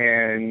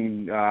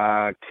 and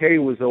Kay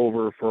was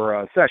over for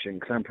a session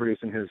because I'm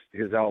producing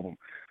his album.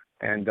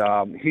 And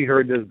he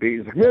heard this beat.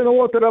 He's like, "Man, I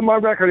want that on my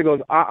record." He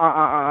goes,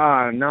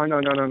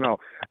 no.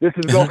 This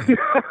is going.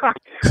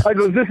 I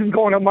go, "This is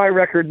going on my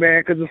record,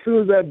 man." Because as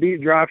soon as that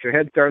beat drops, your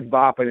head starts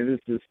bopping, and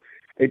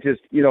it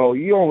just, you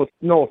almost,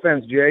 no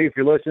offense, Jay, if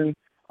you're listening,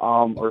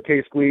 or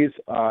K Squeeze,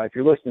 if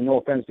you're listening, no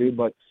offense, dude,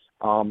 but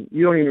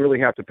you don't even really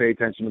have to pay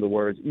attention to the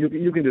words.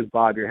 You can just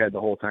bob your head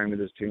the whole time to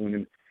this tune,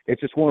 and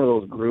it's just one of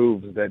those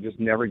grooves that just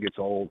never gets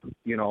old.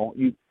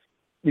 You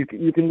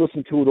can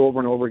listen to it over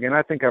and over again.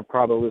 I think I've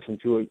probably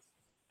listened to it,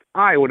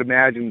 I would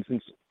imagine,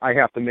 since I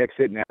have to mix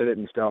it and edit it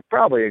and stuff,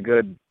 probably a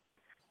good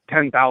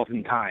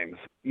 10,000 times,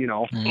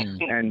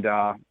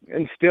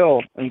 and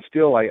still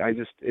I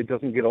just, it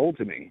doesn't get old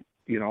to me,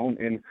 I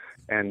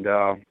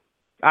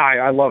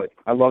love it.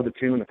 I love the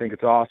tune. I think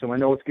it's awesome. I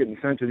know it's getting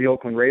sent to the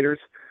Oakland Raiders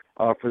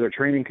for their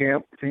training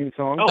camp theme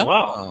song. Oh,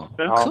 wow.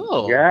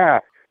 Cool.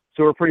 Yeah.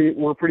 So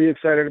we're pretty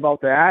excited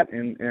about that,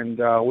 and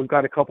we've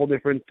got a couple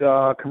different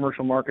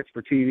commercial markets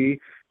for TV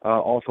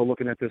also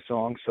looking at this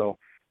song. So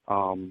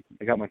I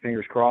got my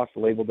fingers crossed. The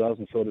label does,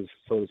 and so does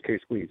K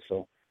Squeeze.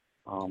 So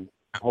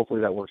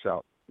hopefully that works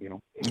out.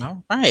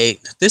 All right.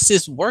 This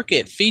is "Work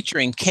It"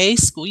 featuring K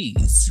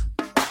Squeeze.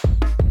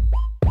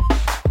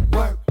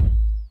 Work.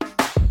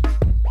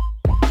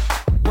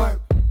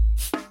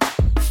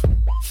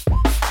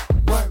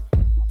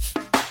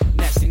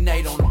 Nasty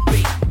Nate on the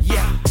beat.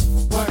 Yeah.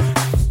 Work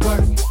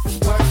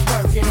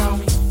it on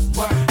me.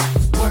 Work,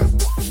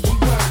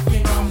 keep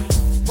working on me.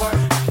 Work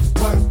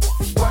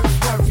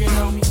it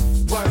on me.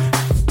 Work,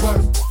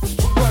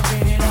 keep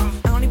working it on me.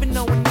 I don't even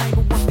know her name,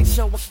 but one thing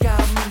sure I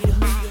gotta meet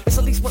her. It's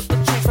at least worth the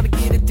chance for to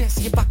get a dance,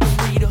 see if I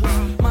can read her.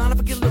 Mind if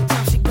I get a little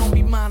time, she gon'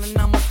 be mine and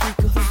I'm a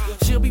freaker.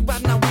 She'll be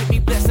riding out with me,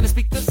 blessing the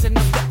speakers and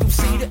I've got to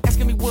see her,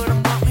 asking me what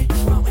I'm wanting.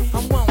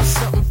 I'm wanting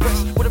something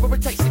fresh, whatever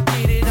it takes to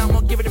get it, I'm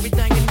gonna give it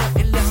everything and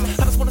nothing less.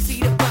 I just wanna see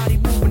that body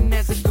moving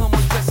as it come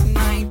undressed, and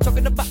I ain't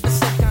talking about the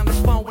same kind of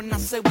phone when I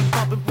say we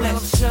bumpin'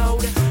 bless. Show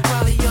that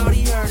probably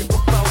already heard it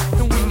before,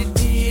 and when you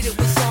did, it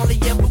was all they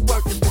ever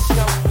worked at the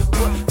show.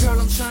 But girl,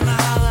 I'm tryna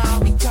holler,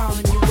 I'll be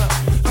calling you up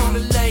on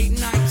the late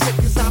night tip,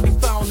 cause I'll be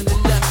falling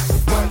in love.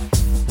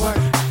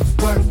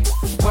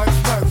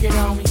 Work it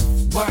on me.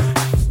 Work,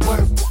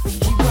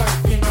 keep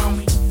working on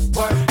me.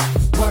 Work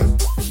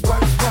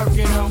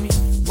it on me.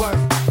 Work,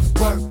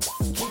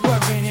 keep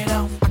working it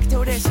on. I can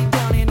tell that she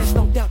down and there's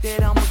no doubt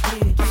that I'ma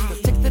get it.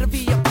 Take it to the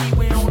VIP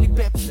where only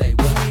Pep say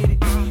we with it.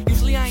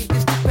 Usually I ain't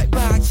this back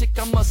by a chick,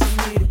 I must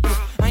admit it.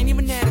 I ain't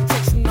even had a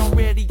texting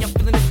already, I'm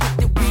feeling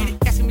addicted with it.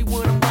 Asking me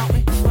what I'm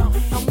wanting.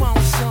 I'm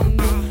wanting something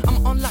new.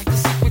 I'm unlike the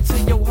secret to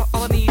your heart,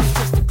 all I need is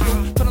just a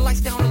clue. Turn the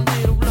lights down a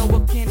little lower,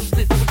 candles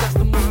lit, with just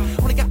the moon.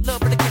 Only got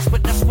love for the kiss,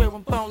 but that's where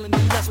I'm falling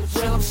in love with.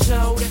 Well, I'm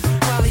sure that you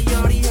probably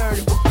already heard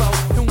it before,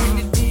 and when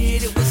you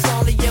did, it was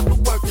all they ever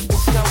worked at the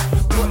show.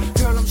 But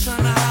girl, I'm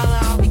tryna holler,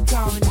 I'll be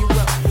calling you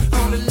up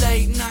on the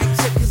late night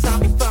tip, cause I'll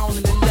be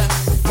falling in love.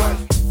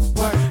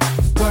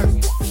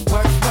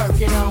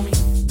 Work it on me.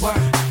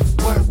 Work,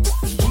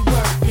 keep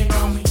working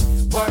on me.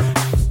 Work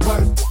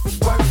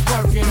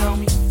it on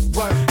me.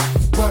 Work,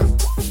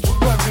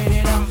 keep working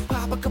it on me.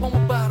 Pop a couple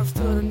more bottles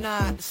to the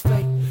night is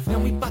fake.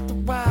 Then we bout to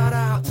ride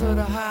out to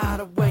the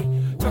hideaway.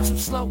 Turn some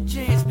slow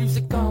jazz music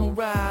she gon'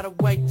 ride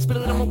away. Spit a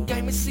little more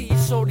game and see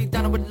if shorty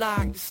down I would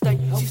like to stay.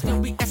 She still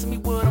be asking me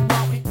what I'm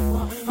walking.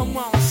 I'm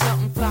on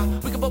something fly.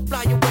 We can both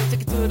fly away,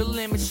 take it to the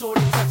limit,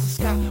 shorty touch the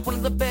sky. One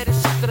of the better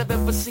shit that I've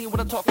ever seen when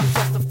I'm talking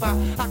justify.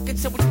 I can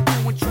tell what you're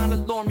doing, trying to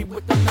lure me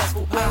with the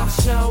lustful eye. I'm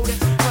sure that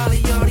you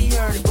probably already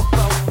heard it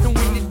before. And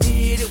when you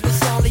did, it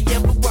was all they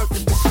ever worked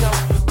it for show.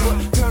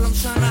 But girl, I'm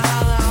trying to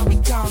holler, I'll be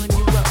calling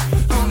you up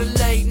on the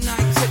late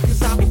night check,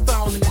 cause I'll be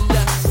falling in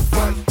love. So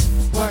work,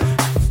 work,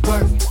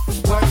 work,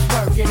 work,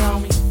 work it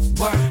on me.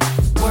 Work,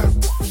 work,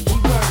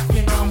 keep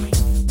working on me.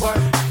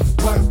 Work,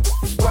 work,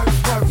 work,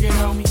 work it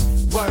on me.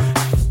 Work,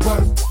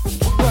 work,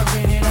 keep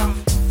working it on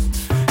me.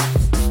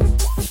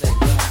 Say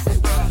what, say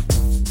what.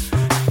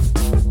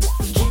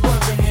 Keep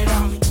working it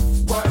on me.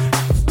 Work,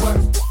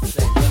 work,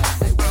 say what,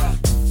 say what.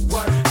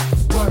 Work,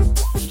 work,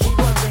 keep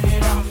working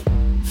it on me.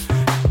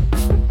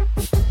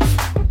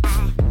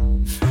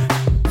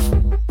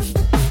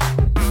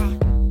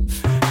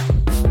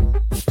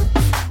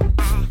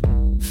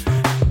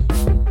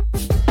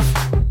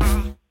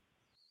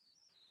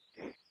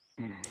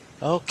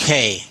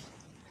 Okay.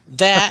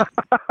 That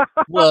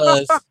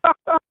was,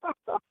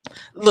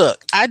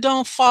 look, I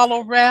don't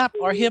follow rap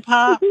or hip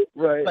hop,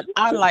 Right. but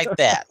I like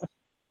that.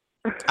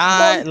 Well,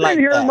 I I'm like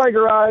sitting here in that. my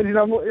garage, and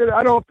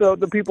I don't know if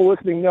the people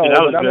listening know, Yeah,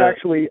 that was but I'm good.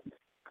 actually,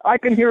 I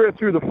can hear it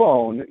through the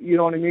phone. You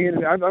know what I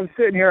mean? And I'm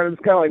sitting here, and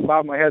it's kind of like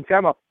bobbing my head. See,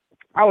 I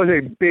was a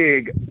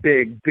big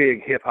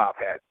hip hop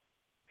head,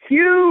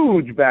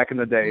 huge back in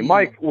the day.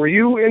 Mike, were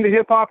you into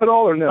hip hop at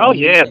all or no? Oh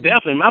yeah,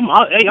 definitely. I'm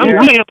Yeah.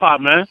 real hip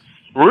hop, man.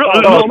 Real,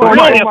 Oh, real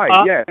Mike, hip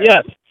hop. yeah.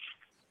 Yes.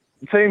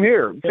 Same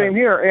here,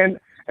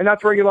 and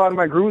that's where I get a lot of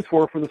my grooves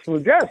for the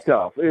smooth jazz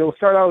stuff. It'll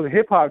start out with a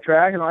hip hop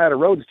track, and I'll add a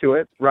Rhodes to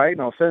it, right?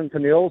 And I'll send it to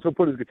Nils, he'll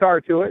put his guitar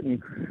to it,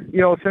 and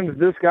send it to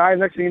this guy.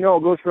 Next thing you know,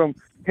 it goes from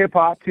hip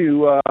hop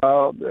to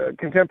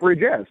contemporary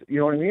jazz. You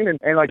know what I mean?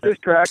 And like this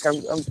track,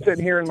 I'm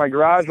sitting here in my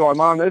garage while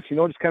I'm on this,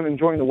 just kind of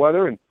enjoying the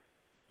weather,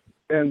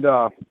 and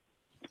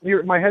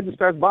my head just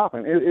starts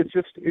bopping. It's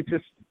just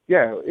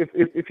yeah.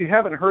 If you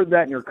haven't heard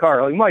that in your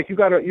car, like Mike, you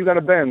got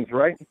a Benz,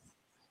 right?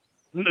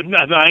 No,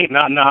 I ain't. No,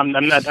 I'm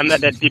not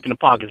that deep in the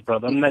pockets,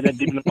 brother. I'm not that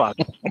deep in the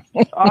pockets.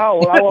 Oh,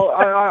 well,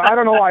 I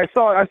don't know why.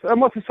 I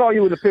must have saw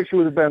you with a picture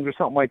with a Benz or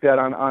something like that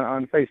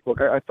on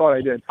Facebook. I thought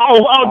I did.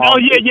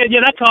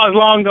 Yeah. That car's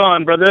long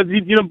gone, brother.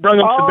 You done brought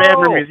up some bad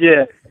memories.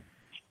 Yeah.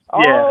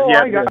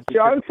 I got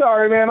you. I'm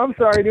sorry, man. I'm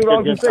sorry, dude. I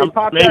was going to say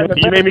pop that in the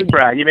Benz. You made me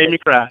cry. You made me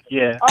cry.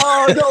 Yeah.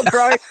 Oh, don't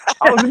cry.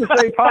 I was going to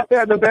say pop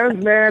that in the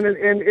Benz, man,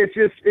 and it's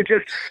just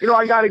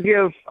I got to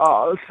give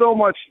so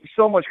much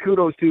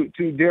kudos to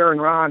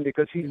Darren Ron,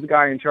 because he's the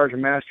guy in charge of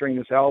mastering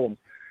this album,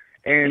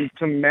 and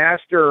to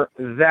master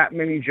that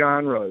many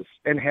genres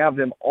and have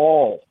them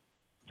all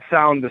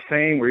sound the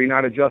same, where you're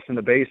not adjusting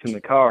the bass in the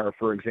car,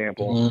 for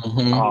example.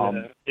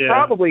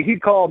 Probably he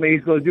called me.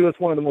 He's going to do this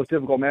one of the most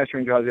difficult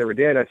mastering jobs I ever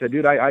did. I said,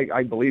 dude,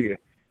 I believe you.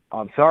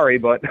 I'm sorry,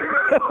 but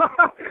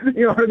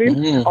you know what I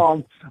mean?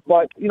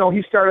 But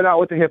he started out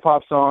with the hip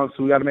hop songs,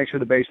 so we got to make sure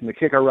the bass and the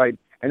kick are right,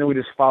 and then we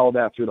just followed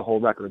that through the whole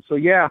record. So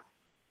yeah,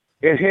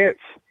 it hits.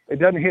 It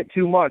doesn't hit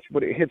too much,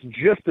 but it hits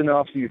just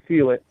enough so you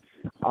feel it.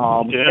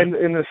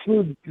 And the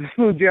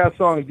smooth jazz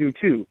songs do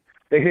too.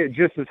 They hit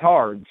just as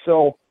hard.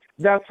 So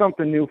that's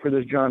something new for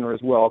this genre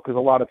as well, because a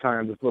lot of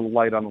times it's a little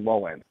light on the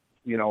low end,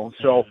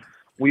 So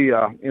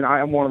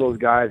I'm one of those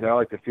guys. I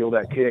like to feel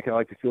that kick. I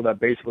like to feel that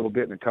bass a little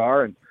bit in the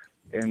car, and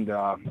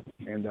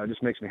it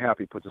just makes me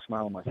happy. Puts a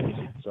smile on my face.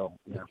 So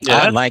Yeah,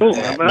 I like cool,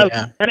 that. man.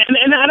 Yeah.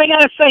 And I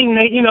gotta say,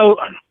 Nate,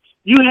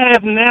 you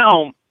have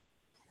now,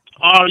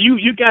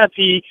 you got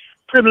the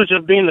privilege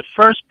of being the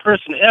first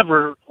person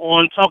ever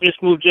on Talking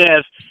Smooth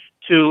Jazz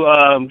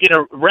to get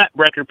a rap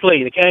record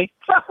played, okay?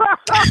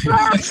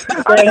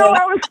 I know,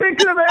 I was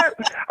thinking of that.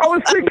 I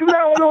was thinking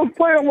that when I was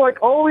playing. I'm like,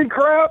 holy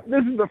crap,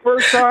 this is the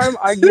first time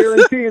I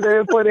guarantee they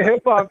have played a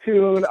hip-hop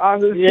tune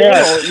on this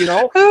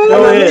channel, And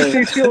that makes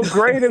me feel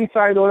great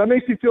inside, though. That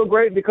makes me feel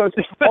great, because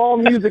all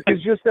music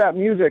is just that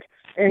music.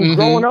 And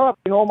growing up,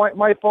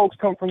 my folks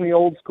come from the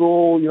old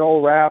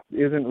school, rap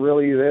isn't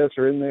really this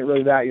or isn't it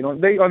really that,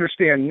 They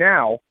understand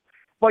now.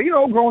 But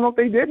growing up,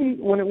 they didn't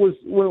when it was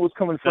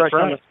coming fresh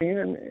on the scene,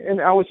 and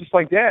I was just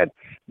like, Dad,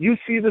 you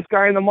see this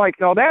guy in the mic.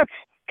 Now that's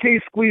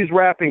K-Squeeze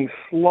rapping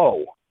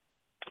slow,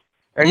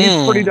 and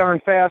he's pretty darn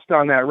fast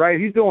on that, right?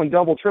 He's doing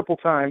double, triple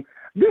time.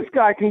 This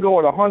guy can go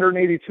at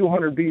 180,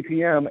 200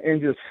 BPM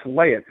and just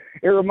slay it.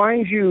 It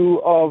reminds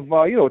you of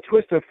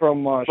Twista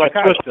from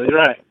Chicago. Twista, you're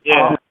right?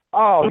 Yeah.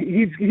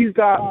 He's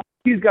got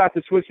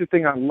the Twista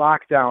thing on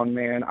lockdown,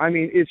 man. I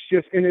mean, it's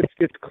just, and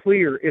it's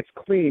clear, it's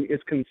clean,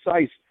 it's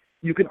concise.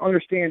 You can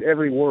understand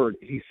every word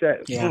he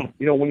says,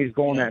 when he's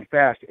going that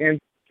fast. And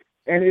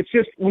it's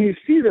just, when you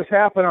see this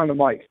happen on the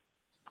mic,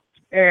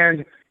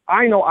 and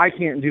I know I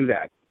can't do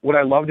that. Would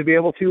I love to be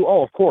able to?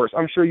 Oh, of course.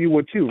 I'm sure you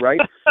would too, right?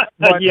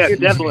 But yeah,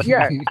 definitely.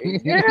 Yeah,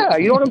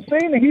 you know what I'm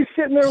saying? He's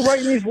sitting there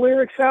writing these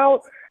lyrics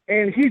out,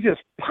 and he's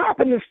just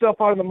popping this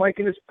stuff out of the mic,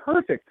 and it's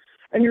perfect.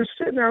 And I'm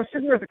sitting there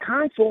at the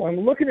console,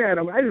 I'm looking at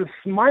him, I just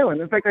smiling.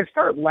 In fact, I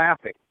start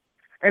laughing.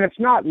 And it's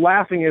not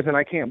laughing as in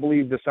I can't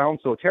believe this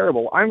sounds so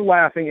terrible. I'm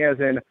laughing as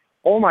in,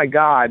 oh my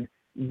God,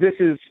 this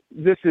is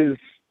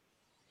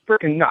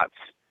freaking nuts.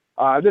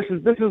 This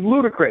is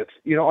ludicrous.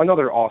 You know,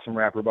 another awesome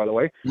rapper, by the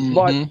way.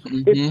 But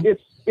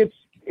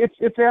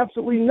it's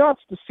absolutely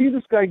nuts to see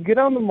this guy get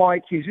on the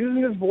mic. He's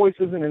using his voice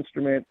as an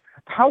instrument.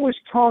 How his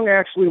tongue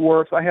actually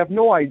works, I have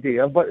no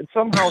idea. But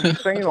somehow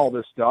he's saying all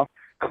this stuff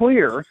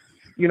clear,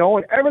 you know,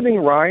 and everything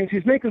rhymes.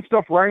 He's making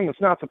stuff rhyme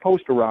that's not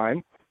supposed to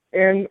rhyme,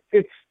 and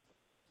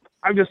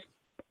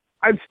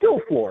I'm still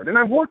floored. And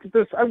I've worked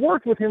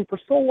with him for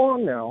so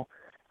long now.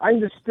 I'm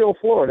just still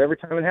floored every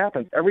time it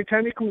happens. Every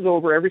time he comes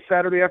over, every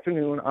Saturday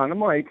afternoon on the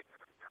mic,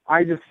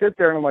 I just sit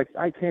there and I'm like,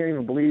 I can't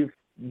even believe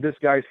this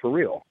guy's for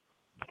real,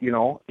 you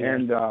know.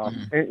 And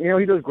you know,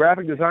 he does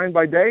graphic design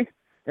by day,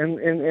 and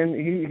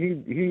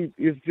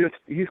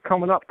he's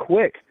coming up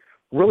quick,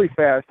 really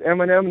fast.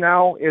 Eminem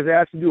now is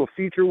asked to do a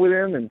feature with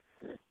him,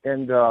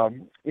 and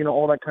you know,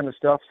 all that kind of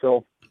stuff.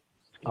 So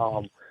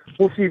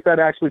we'll see if that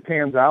actually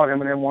pans out.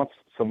 Eminem wants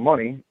some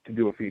money to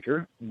do a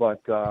feature,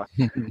 but the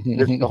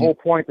whole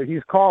point that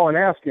he's calling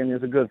asking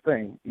is a good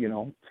thing, you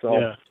know.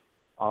 So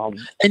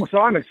so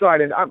I'm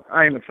excited.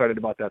 I am excited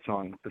about that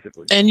song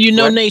specifically. And you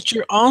know, Nate,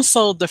 you're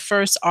also the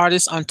first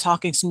artist on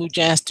Talking Smooth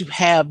Jazz to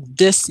have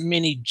this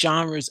many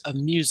genres of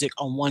music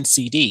on one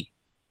CD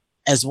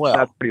as well.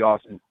 That's pretty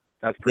awesome.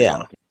 That's pretty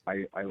awesome.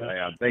 I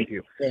thank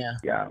you.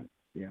 Yeah.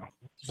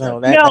 So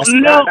Now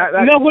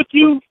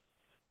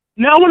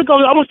I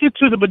want to get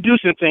to the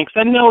producing thing, because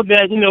I know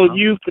that, you know,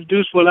 you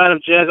produce for a lot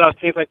of jazz artists,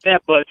 things like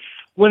that, but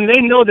when they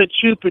know that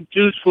you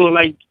produce for,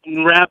 like,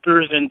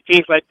 rappers and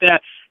things like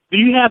that, do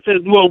you have to,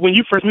 well, when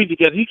you first meet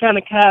together, you kind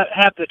of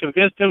have to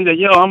convince them that,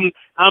 yo,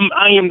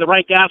 I am the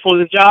right guy for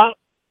the job?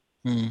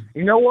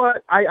 You know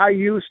what? I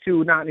used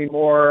to, not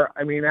anymore.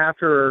 I mean,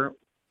 after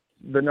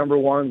the number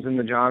ones in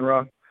the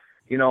genre,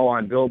 you know,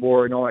 on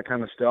Billboard and all that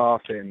kind of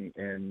stuff, and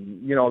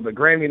you know, the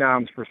Grammy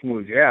noms for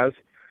smooth jazz,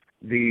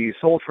 the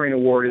Soul Train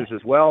Award is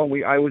as well.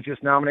 I was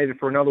just nominated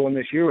for another one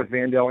this year with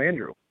Vandell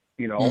Andrew,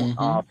 you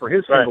know, for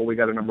his single we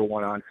got a number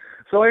one on.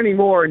 So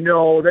anymore,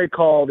 no, they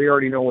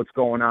already know what's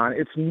going on.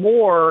 It's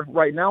more,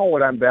 right now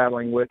what I'm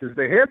battling with is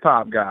the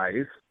hip-hop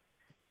guys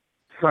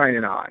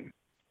signing on.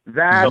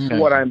 That's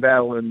what I'm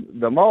battling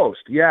the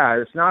most. Yeah,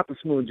 it's not the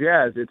smooth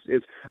jazz.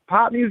 It's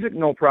pop music,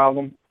 no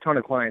problem. Ton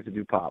of clients that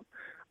do pop.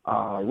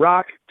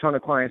 Rock, ton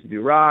of clients that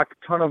do rock.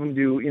 Ton of them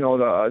do, you know,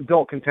 the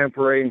adult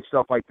contemporary and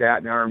stuff like that,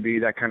 and R&B.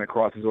 That kind of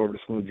crosses over to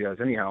smooth jazz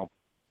anyhow.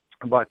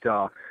 But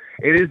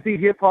it is the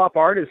hip hop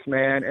artists,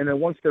 man. And then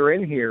once they're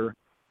in here,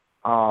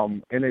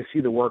 and they see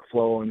the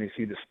workflow and they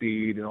see the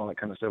speed and all that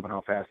kind of stuff and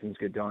how fast things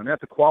get done,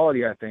 that's the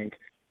quality, I think,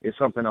 is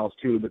something else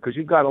too. Because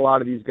you've got a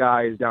lot of these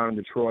guys down in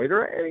Detroit,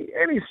 or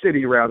any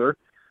city rather,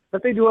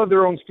 that they do have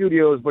their own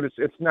studios, but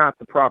it's not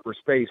the proper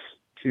space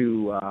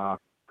to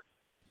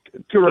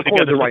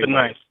record the right way.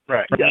 Nice.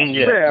 Right.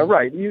 Yeah,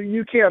 right.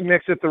 You can't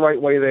mix it the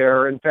right way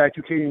there. In fact,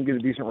 you can't even get a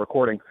decent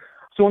recording.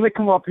 So when they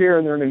come up here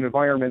and they're in an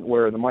environment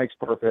where the mic's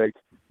perfect,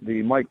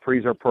 the mic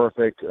pre's are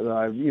perfect,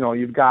 you know,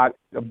 you've got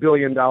 $1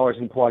 billion in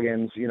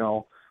plugins, you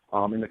know,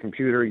 in the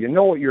computer. You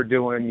know what you're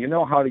doing. You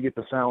know how to get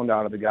the sound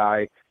out of the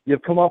guy.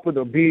 You've come up with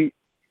a beat.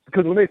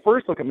 Because when they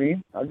first look at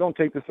me, don't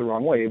take this the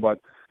wrong way,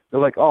 but they're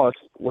like, oh,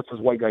 what's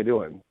this white guy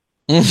doing?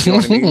 You know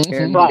what I mean?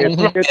 And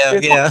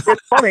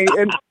it's funny,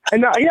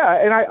 and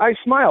I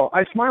smile.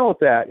 I smile at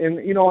that,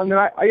 and you know, and then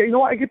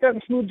I get that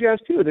in smooth jazz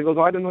too. They goes,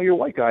 oh, I didn't know you're a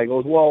white guy. He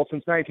goes, well,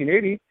 since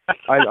 1980,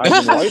 I've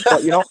been white,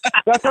 but you know,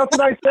 that's what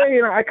I say,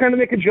 and I kind of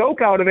make a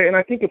joke out of it, and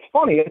I think it's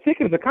funny. I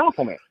think it's a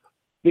compliment,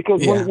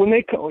 because when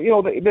they, you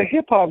know, the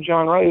hip hop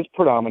genre is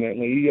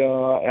predominantly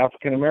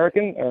African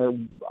American, or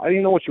I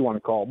don't know what you want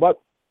to call it, but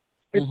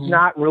it's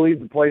not really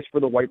the place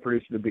for the white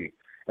producer to be,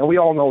 and we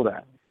all know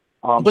that.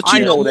 But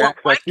you know that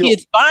white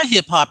kids buy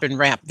hip hop and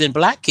rap than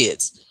black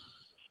kids.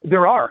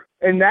 There are,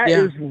 and that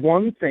is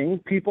one thing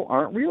people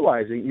aren't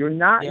realizing. You're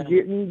not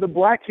getting the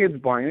black kids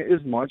buying it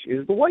as much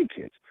as the white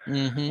kids.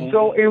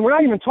 So, and we're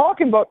not even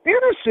talking about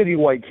inner city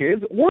white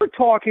kids. We're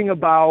talking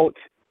about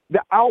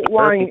the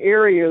outlying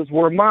areas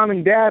where mom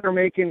and dad are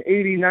making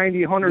 80,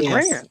 90, 100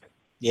 grand.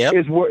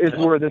 Is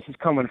where this is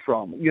coming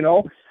from, you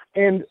know,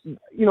 and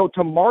you know,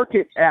 to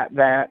market at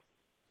that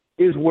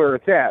is where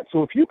it's at.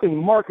 So if you can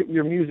market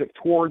your music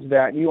towards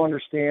that, and you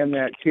understand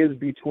that kids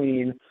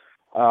between,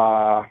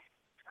 I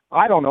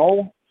don't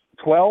know,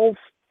 12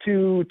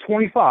 to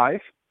 25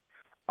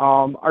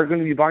 are going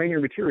to be buying your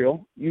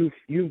material, you've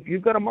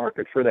got to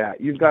market for that.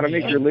 You've got to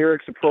make your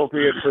lyrics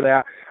appropriate for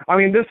that. I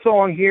mean, this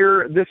song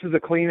here, this is a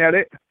clean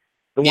edit.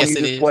 The one you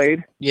just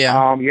played.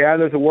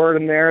 There's a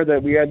word in there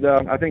that we had,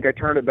 I think I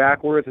turned it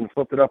backwards and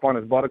flipped it up on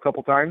his butt a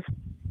couple times.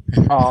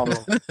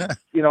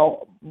 You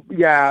know,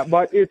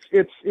 but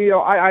it's you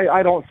know,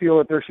 I don't feel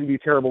that there should be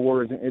terrible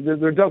words.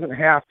 There doesn't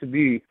have to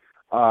be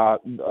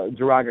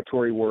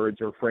derogatory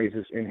words or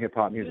phrases in hip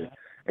hop music.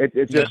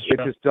 It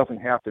just doesn't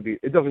have to be.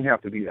 It doesn't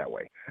have to be that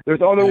way.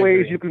 There's other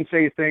ways you can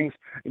say things.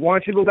 Why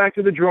don't you go back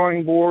to the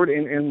drawing board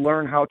and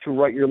learn how to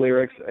write your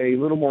lyrics a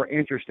little more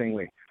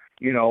interestingly?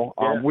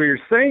 where you're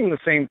saying the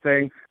same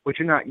thing, but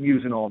you're not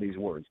using all these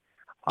words.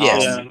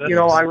 Yes.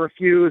 I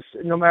refuse,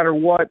 no matter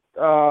what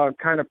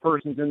kind of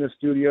person's in the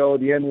studio,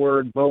 the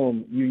N-word,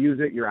 boom, you use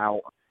it, you're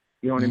out.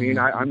 You know what I mean?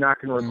 I'm not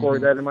going to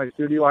record that in my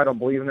studio. I don't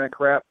believe in that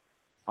crap.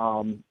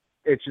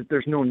 It's just,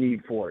 there's no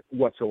need for it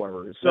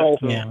whatsoever. So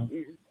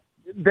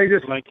they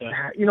just, like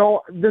that.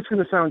 this is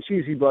going to sound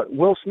cheesy, but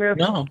Will Smith,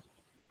 No.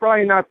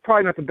 probably not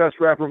the best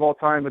rapper of all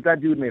time, but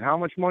that dude made how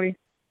much money,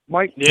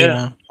 Mike?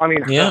 Yeah. I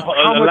mean, Yeah.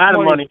 how a much lot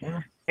of money.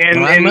 And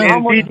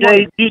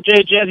DJ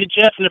Jazzy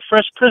Jeff and the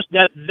Fresh Prince,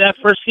 that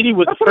first CD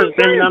was the first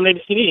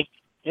Grammy-nominated CD.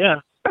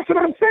 Yeah. That's what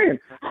I'm saying.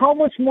 How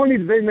much money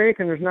do they make,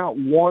 and there's not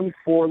one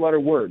four-letter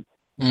word?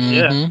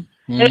 Yeah.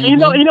 And and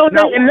now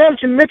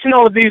you mention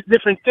all of these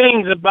different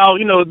things about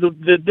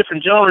the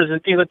different genres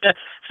and things like that.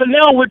 So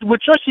now with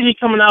your CD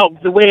coming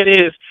out the way it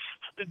is,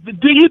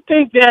 do you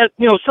think that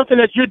something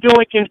that you're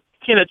doing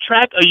can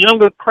attract a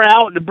younger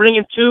crowd to bring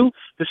into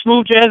the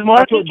smooth jazz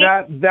market?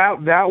 That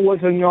was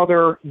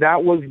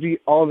the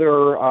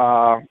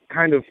other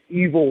kind of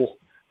evil,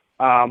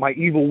 my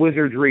evil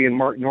wizardry and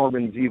Mark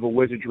Norman's evil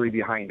wizardry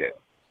behind it.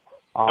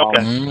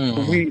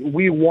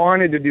 We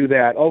wanted to do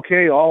that.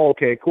 Okay,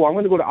 cool. I'm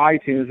going to go to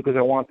iTunes because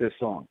I want this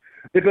song.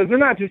 Because they're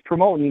not just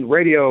promoting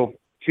radio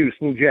to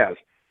smooth jazz.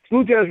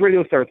 Smooth jazz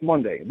radio starts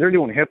Monday. They're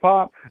doing hip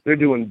hop. They're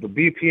doing the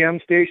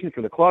BPM station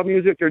for the club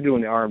music. They're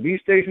doing the R&B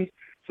stations.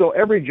 So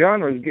every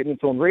genre is getting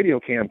its own radio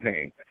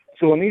campaign.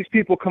 So when these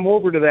people come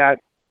over to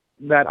that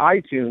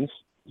iTunes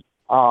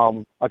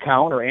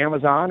account or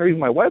Amazon or even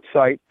my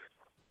website,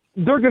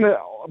 they're going to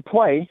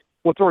play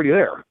what's already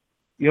there.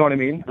 You know what I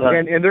mean?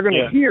 Right. And they're going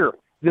to hear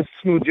this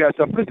smooth jazz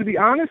stuff. Because to be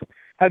honest,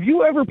 have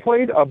you ever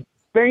played a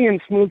banging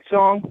smooth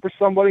song for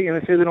somebody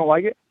and they say they don't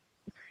like it?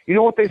 You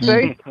know what they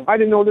say? I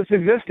didn't know this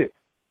existed.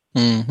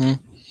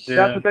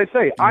 That's what they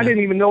say. I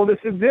didn't even know this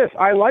exists.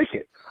 I like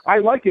it.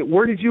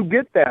 Where did you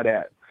get that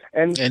at?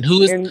 And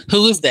who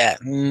is that?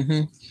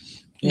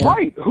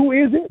 Right. Who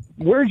is it?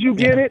 Where did you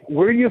get it?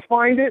 Where do you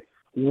find it?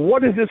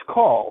 What is this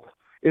called?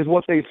 Is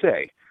what they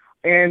say.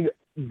 And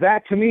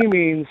that to me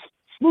means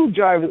smooth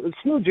jazz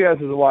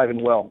is alive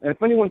and well. And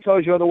if anyone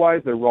tells you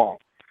otherwise, they're wrong.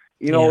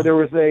 There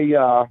was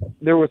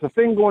a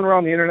thing going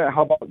around the internet.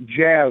 How about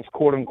jazz,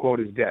 quote unquote,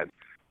 is dead?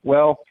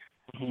 Well,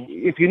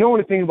 if you know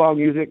anything about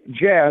music,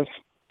 jazz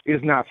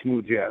is not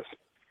smooth jazz.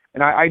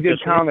 And I did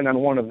comment on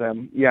one of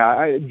them.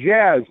 Yeah,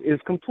 jazz is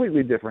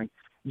completely different.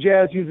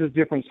 Jazz uses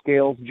different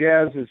scales.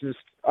 Jazz is just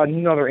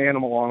another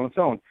animal on its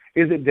own.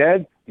 Is it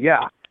dead?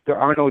 Yeah. There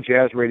are no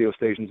jazz radio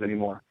stations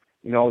anymore.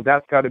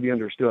 That's got to be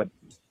understood.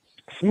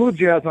 Smooth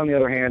jazz, on the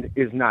other hand,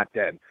 is not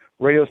dead.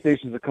 Radio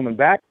stations are coming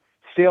back.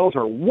 Sales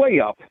are way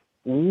up,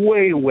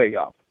 way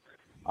up.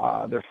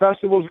 Their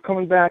festivals are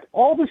coming back.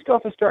 All this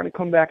stuff is starting to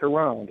come back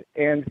around,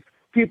 and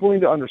people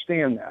need to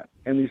understand that.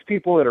 And these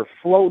people that are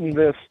floating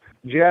this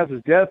jazz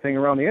is dead thing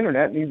around the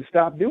internet need to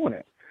stop doing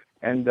it.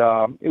 And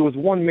it was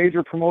one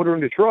major promoter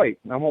in Detroit,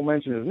 and I won't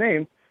mention his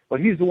name,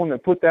 but he's the one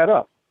that put that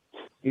up.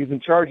 He's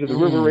in charge of the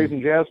River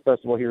Raisin Jazz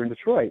Festival here in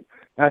Detroit.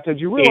 And I said,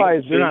 you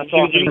realize they're not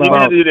talking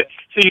about... So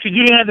you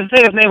didn't have to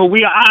say his name,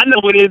 but I know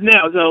what it is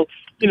now, so,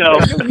 You know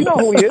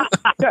who he is.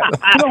 Yeah,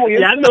 you know who he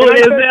is. Yeah, I know who it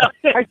is now.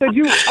 I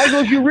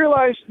said, you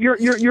realize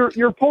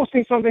you're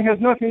posting something has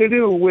nothing to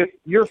do with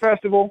your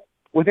festival,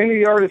 with any of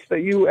the artists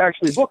that you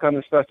actually book on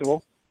this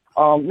festival.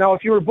 Now,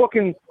 if you were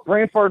booking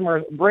Branford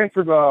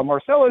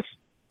Marcellus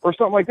or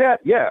something like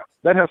that, yeah,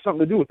 that has something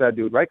to do with that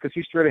dude, right? Because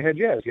he's straight ahead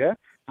jazz, yeah.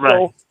 Right.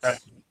 So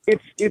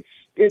it's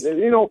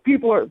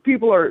people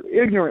are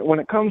ignorant when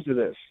it comes to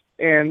this,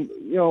 and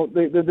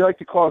they like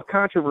to cause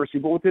controversy,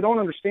 but what they don't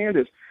understand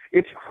is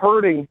it's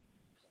hurting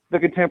the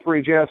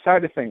contemporary jazz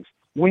side of things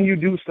when you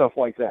do stuff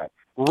like that.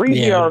 Read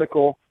the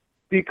article,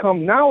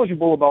 become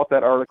knowledgeable about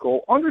that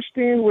article,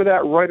 understand where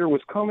that writer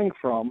was coming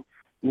from,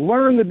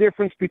 learn the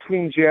difference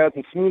between jazz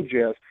and smooth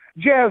jazz.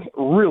 Jazz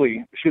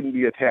really shouldn't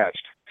be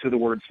attached to the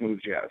word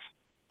smooth jazz.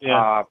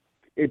 Yeah.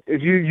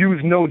 If you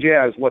use no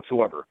jazz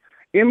whatsoever.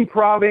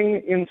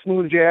 Improving in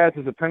smooth jazz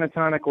is a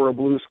pentatonic or a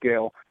blues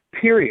scale,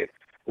 period.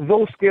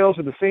 Those scales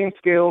are the same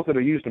scales that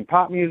are used in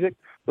pop music.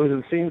 Those are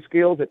the same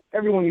scales that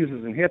everyone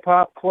uses in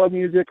hip-hop, club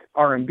music,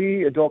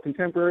 R&B, adult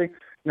contemporary.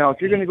 Now, if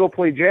you're going to go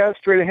play jazz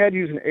straight ahead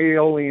using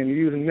Aeolian, you're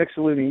using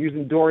Mixolydian, you're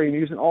using Dorian,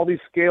 you're using all these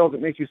scales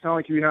that make you sound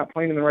like you're not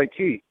playing in the right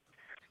key.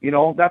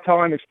 That's how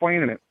I'm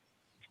explaining it.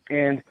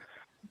 And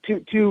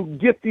to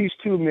get these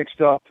two mixed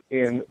up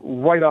and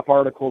write up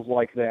articles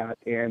like that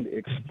and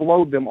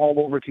explode them all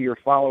over to your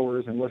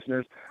followers and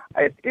listeners,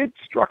 it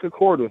struck a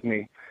chord with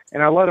me.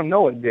 And I let him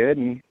know it did,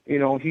 and,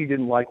 he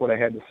didn't like what I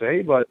had to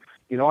say, but,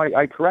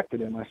 I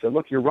corrected him. I said,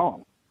 look, you're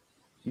wrong.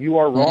 You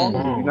are wrong.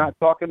 Mm-hmm. You're not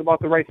talking about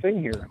the right thing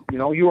here.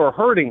 You are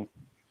hurting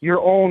your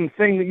own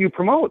thing that you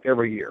promote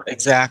every year.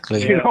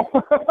 Exactly.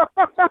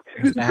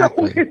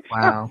 Exactly. So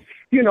wow.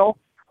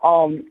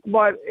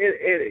 But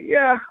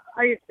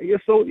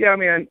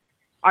man,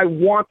 I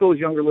want those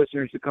younger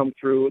listeners to come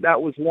through. That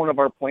was one of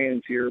our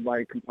plans here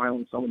by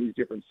compiling some of these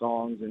different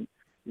songs and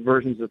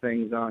versions of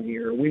things on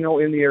here. We know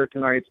In the Air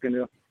Tonight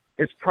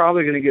it's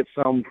probably gonna get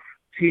some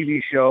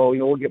TV show,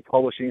 we'll get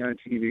publishing on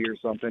TV or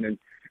something, and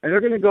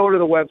they're going to go to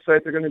the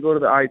website, they're going to go to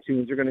the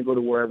iTunes, they're going to go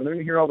to wherever, they're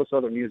going to hear all this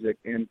other music,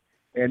 and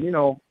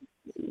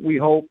we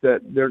hope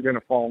that they're going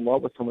to fall in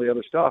love with some of the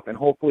other stuff, and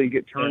hopefully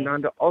get turned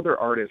on to other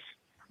artists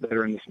that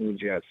are in the smooth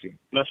jazz scene.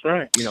 That's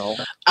right.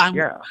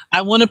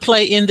 I want to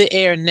play In the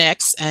Air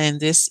next, and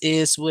this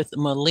is with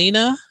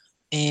Melina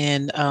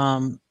and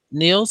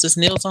Niels. Is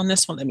Niels on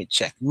this one? Let me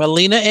check.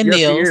 Melina and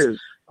Niels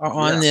are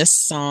on this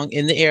song,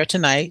 In the Air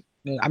Tonight.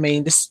 I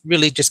mean, this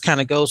really just kind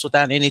of goes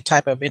without any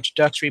type of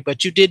introductory,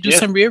 but you did do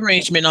some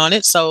rearrangement on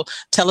it. So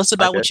tell us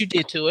about what you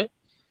did to it.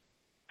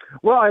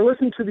 Well, I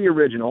listened to the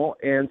original,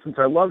 and since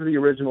I loved the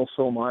original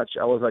so much,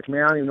 I was like,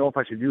 man, I don't even know if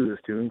I should do this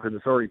tune because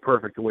it's already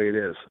perfect the way it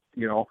is,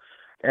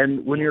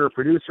 And when you're a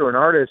producer or an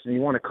artist and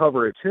you want to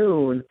cover a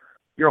tune,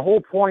 your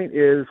whole point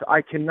is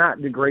I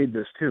cannot degrade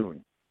this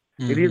tune.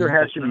 It either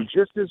has to be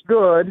just as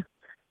good,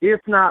 if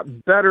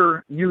not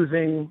better,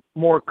 using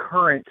more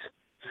current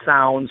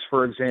sounds,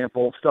 for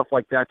example, stuff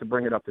like that to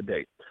bring it up to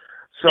date.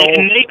 So,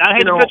 and Nate, I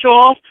hate to cut you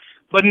off,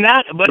 but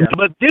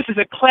this is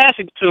a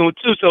classic tune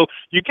too. So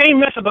you can't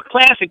mess up a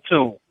classic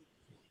tune.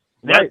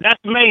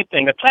 That's the main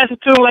thing. A classic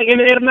tune like In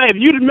the Air Tonight. If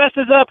you mess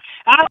this up,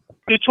 I'll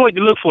Detroit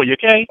to look for you.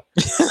 Okay.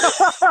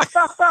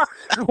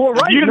 Well,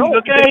 right.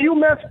 If you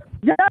mess,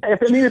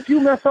 if you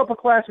mess up a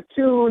classic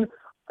tune,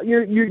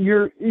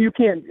 you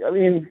can't. I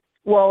mean,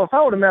 well, if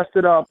I would have messed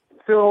it up,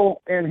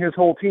 Phil and his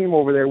whole team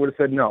over there would have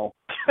said no.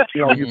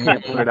 You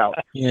can't put it out.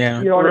 Yeah.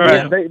 You know what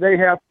I mean? They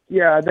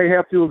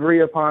have to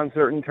agree upon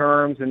certain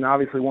terms, and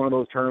obviously one of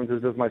those terms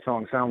is, does my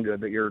song sound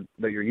good that you're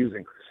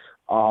using?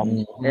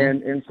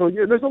 And so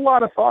there's a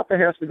lot of thought that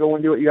has to go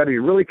into it. You got to be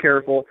really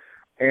careful.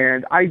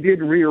 And I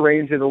did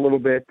rearrange it a little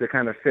bit to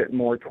kind of fit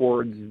more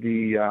towards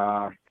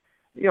the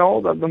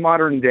the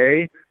modern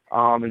day.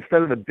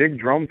 Instead of the big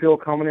drum fill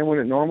coming in when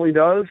it normally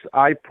does,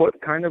 I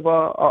put kind of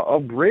a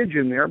bridge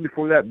in there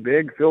before that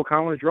big Phil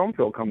Collins drum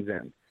fill comes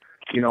in.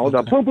 The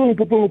boom, boom,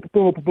 boom, boom,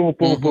 boom, boom,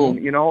 boom,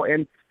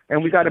 boom,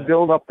 and we got to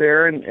build up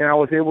there, and I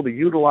was able to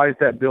utilize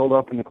that build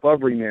up in the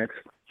club remix,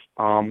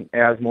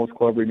 as most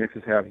club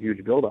remixes have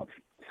huge build-ups.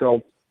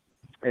 So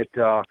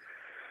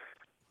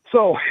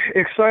so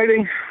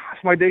exciting.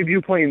 It's my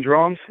debut playing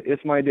drums.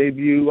 It's my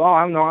debut.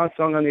 I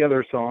sung on the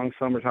other song,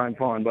 Summertime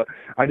Fun, but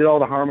I did all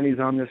the harmonies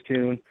on this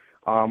tune.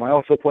 I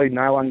also played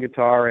nylon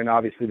guitar and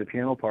obviously the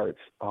piano parts.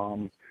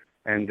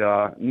 And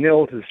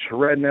Nils is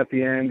shredding at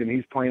the end, and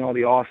he's playing all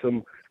the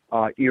awesome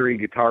eerie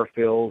guitar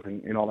fills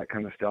and all that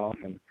kind of stuff.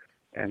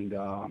 And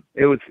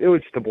it was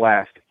just a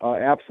blast,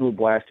 absolute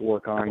blast to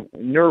work on.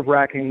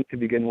 Nerve-wracking to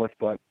begin with,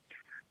 but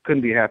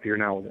couldn't be happier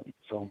now with it.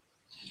 So.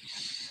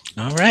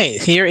 All right,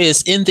 here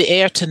is In the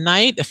Air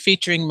Tonight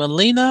featuring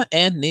Melina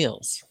and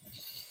Niels.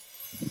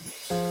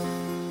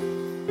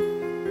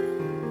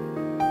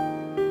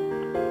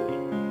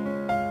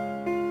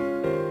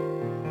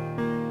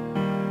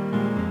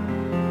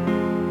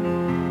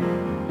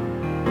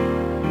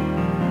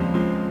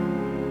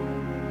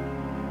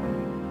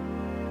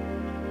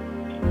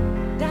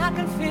 I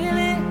can feel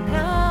it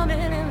coming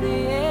in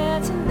the air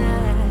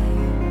tonight.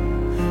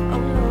 Oh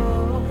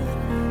Lord,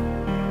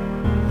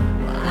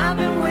 well, I've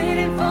been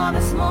waiting for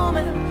this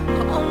moment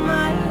all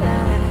my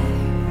life.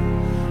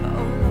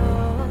 Oh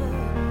Lord,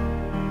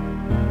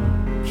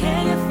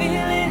 can you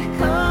feel it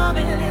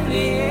coming in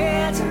the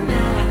air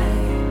tonight?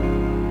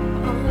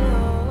 Oh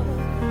Lord,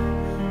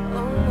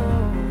 oh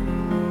Lord.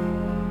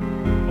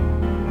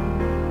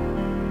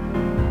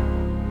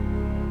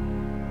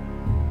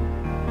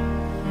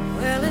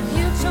 Well, if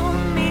you told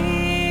me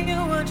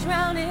you were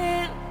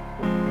drowning,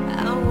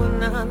 I would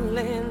not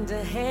lend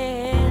a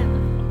hand.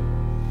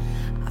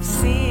 I've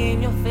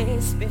seen your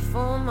face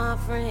before, my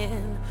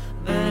friend,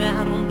 but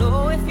I don't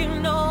know if you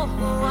know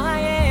who I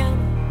am.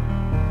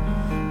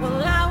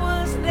 Well, I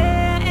was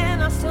there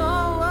and I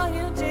saw what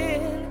you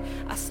did.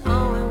 I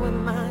saw it with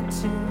my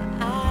two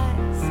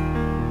eyes.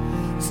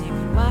 So you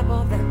could wipe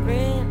off that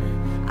grin.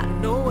 I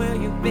know where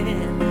you've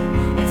been.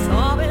 It's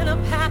all been a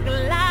pack of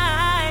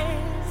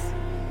lies.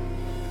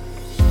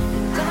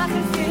 And I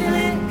can feel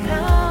it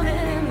coming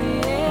in the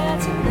air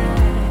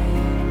tonight.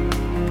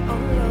 Oh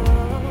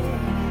Lord,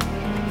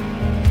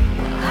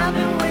 I've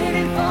been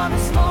waiting for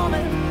this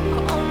moment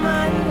all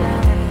my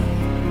life.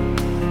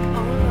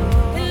 Oh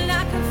Lord, and I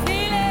can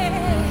feel it.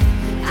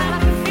 I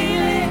can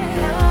feel it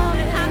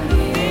coming. I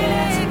can feel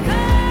it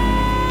come.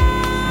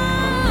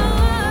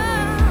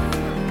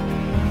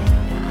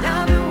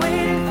 I've been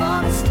waiting for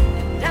this.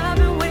 And I've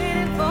been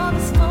waiting for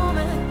this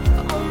moment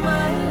for all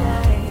my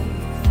life.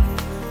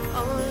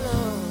 Oh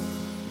Lord.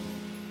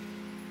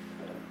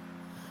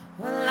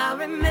 Well, I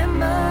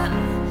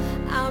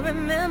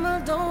remember,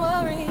 don't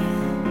worry.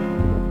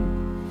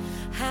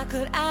 How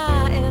could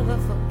I ever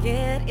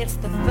forget? It's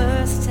the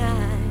first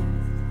time,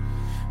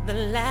 the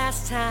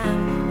last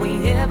time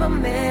we ever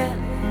met.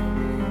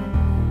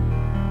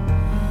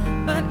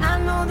 But I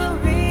know the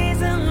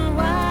reason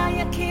why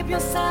you keep your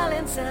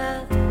silence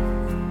up.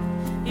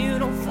 You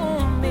don't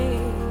fool me.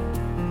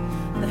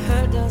 The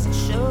hurt doesn't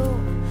show,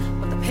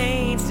 but the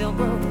pain still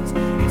grows.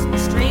 It's no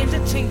stranger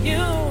to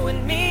you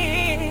and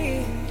me.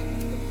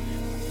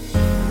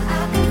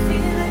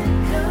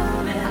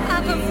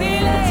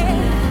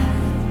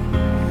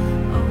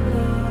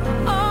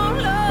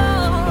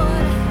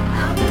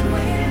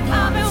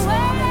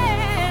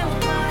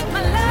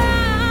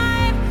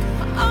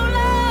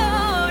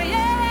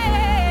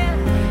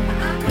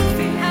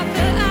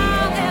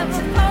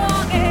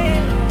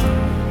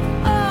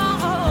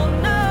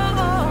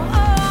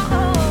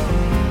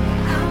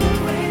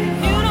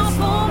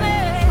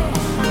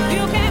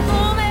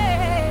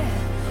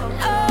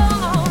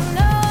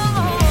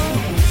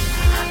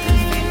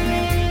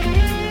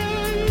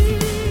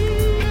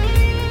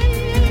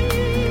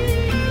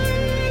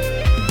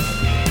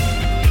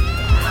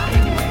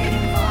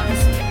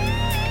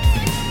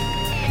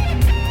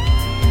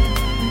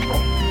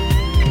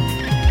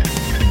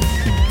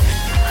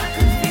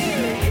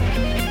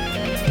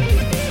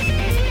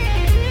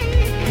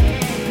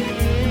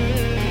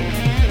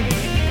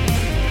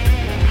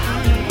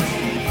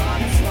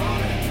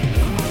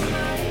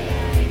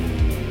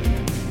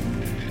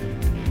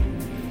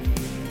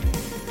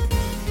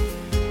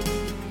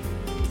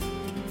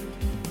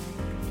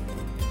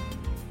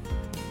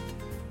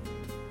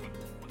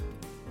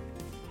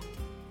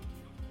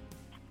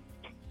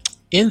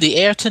 In the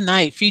Air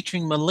Tonight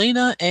featuring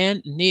Melina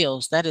and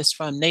Niels. That is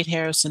from Nate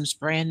Harrison's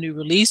brand new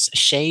release,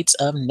 Shades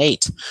of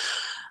Nate.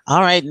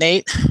 All right,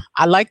 Nate.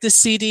 I like this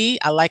CD.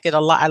 I like it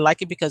a lot. I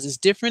like it because it's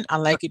different. I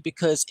like it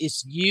because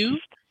it's you.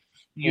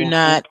 You're Mhm.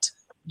 not,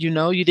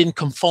 you didn't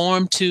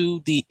conform to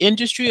the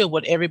industry or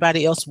what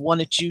everybody else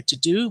wanted you to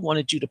do,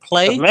 wanted you to The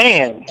play.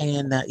 man.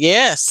 And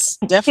yes,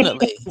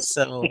 definitely.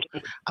 So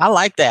I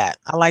like that.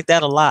 I like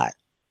that a lot.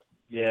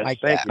 Yes, Like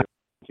Thank that.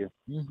 you.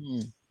 Thank you.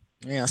 hmm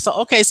Yeah. So,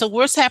 okay. So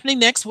what's happening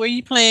next? Where are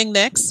you playing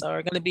next?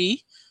 Or going to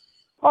be?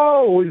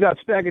 Oh, we've got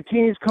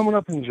Spaghettini's coming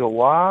up in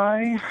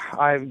July.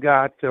 I've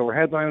got we're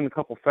headlining a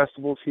couple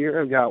festivals here.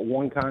 I've got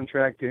one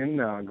contract in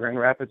Grand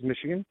Rapids,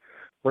 Michigan,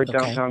 right Okay.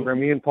 downtown. Where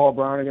me and Paul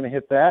Brown are going to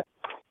hit that.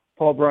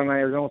 Paul Brown and I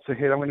are going to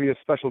hit. I'm going to be a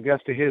special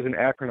guest of his in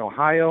Akron,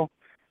 Ohio.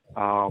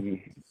 And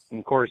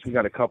of course, we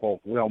got a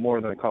couple, well, more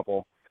than a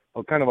couple,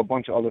 kind of a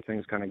bunch of other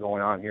things kind of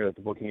going on here that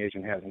the booking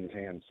agent has in his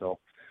hands. So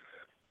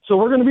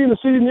we're going to be in the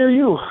city near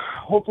you,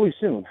 hopefully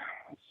soon.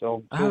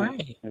 So All cool.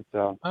 right. It's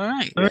All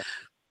right. yeah.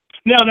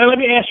 Now let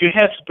me ask you,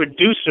 as a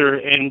producer,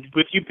 and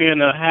with you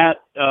being a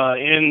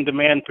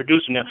in-demand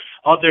producer now,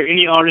 are there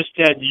any artists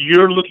that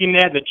you're looking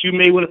at that you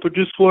may want to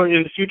produce for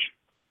in the future?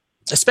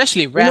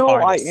 Especially You rap know,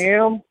 I artists.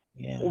 am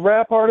Yeah.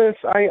 rap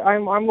artists.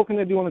 I'm looking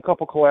at doing a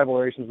couple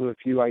collaborations with a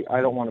few.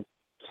 I don't want to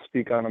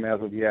speak on them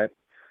as of yet,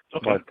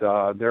 Okay.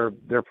 but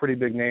they're pretty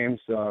big names.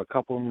 A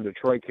couple of them are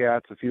Detroit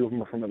cats. A few of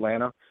them are from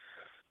Atlanta.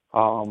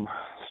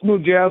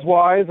 Smooth jazz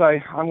wise,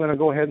 I'm going to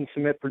go ahead and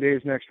submit for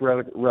Dave's next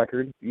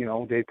record. You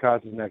know, Dave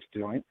Cos's next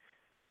joint.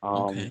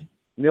 Okay.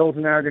 Nils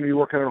and I are going to be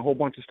working on a whole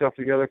bunch of stuff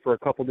together for a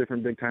couple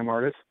different big time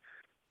artists.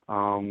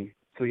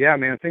 So yeah,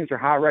 man, things are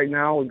hot right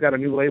now. We've got a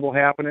new label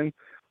happening.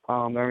 That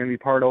I'm going to be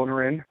part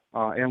owner in,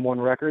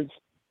 M1 Records,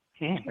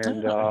 and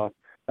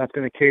that's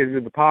going to cater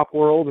to the pop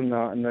world and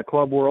the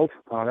club world.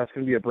 That's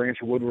going to be a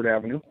branch of Woodward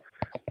Avenue.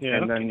 Yeah.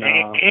 And then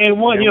and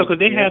one, because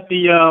they yeah. have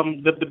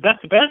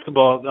the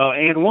basketball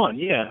and one,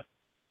 yeah.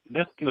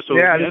 That's so.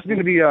 Yeah, this is going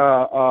to be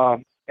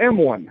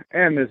M1.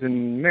 M is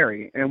in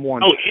Mary.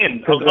 M1. Oh,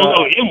 M. M1.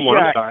 Yeah,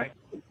 I'm sorry.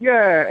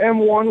 Yeah,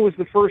 M1 was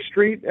the first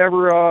street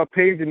ever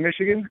paved in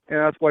Michigan, and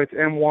that's why it's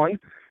M1.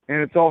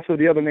 And it's also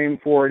the other name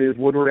for it is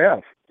Woodward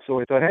Ave. So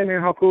I thought, hey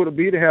man, how cool would it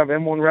be to have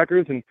M1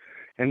 Records and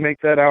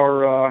make that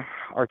our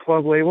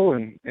club label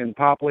and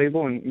pop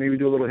label, and maybe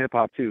do a little hip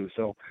hop too.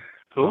 So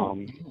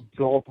Cool.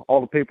 so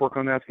all the paperwork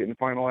on that's getting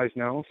finalized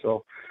now.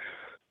 So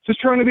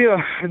just trying to be a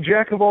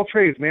jack of all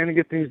trades, man, and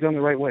get things done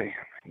the right way.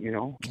 You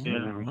know.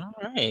 Yeah. All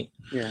right.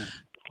 Yeah.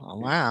 Oh,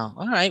 wow.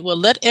 All right. Well,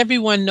 let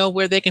everyone know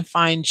where they can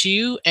find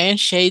you and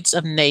Shades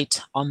of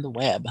Nate on the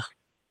web.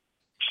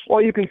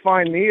 Well, you can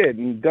find me at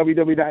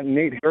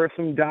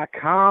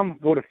www.nateharrison.com.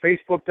 Go to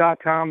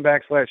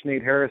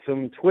facebook.com/Nate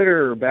Harrison,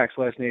 Twitter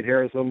 /Nate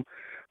Harrison.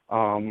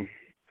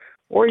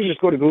 Or you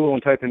just go to Google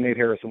and type in Nate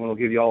Harrison, and it'll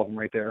give you all of them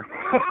right there.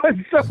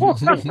 So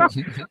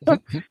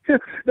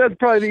that's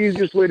probably the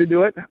easiest way to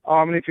do it.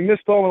 And if you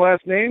misspell my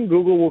last name,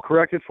 Google will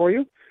correct it for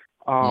you,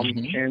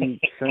 and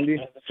send you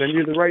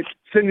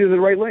the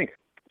right link.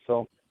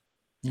 So.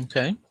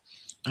 Okay.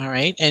 All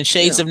right. And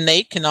Shades of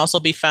Nate can also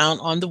be found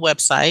on the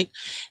website.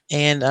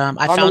 And I on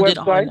found the it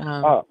website,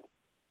 on.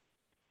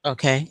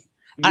 Okay.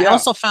 I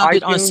also found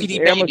it on iTunes, CD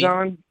Baby.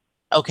 Amazon.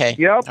 Okay.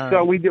 Yep. All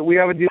So right. we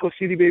have a deal with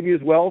CD Baby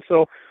as well.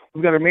 So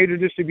we've got a major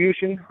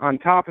distribution on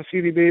top of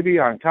CD Baby,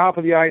 on top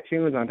of the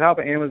iTunes, on top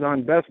of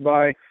Amazon, Best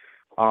Buy,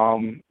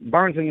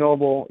 Barnes and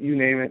Noble, you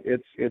name it.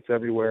 It's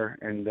everywhere.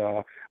 And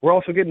we're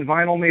also getting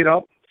vinyl made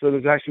up. So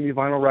there's actually gonna be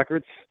vinyl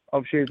records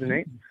of Shades of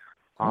Nate.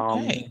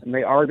 Okay. And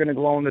they are going to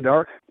glow in the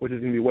dark, which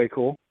is going to be way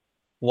cool.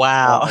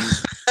 Wow.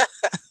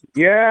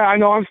 Yeah, I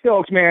know. I'm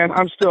stoked, man.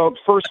 I'm stoked.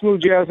 First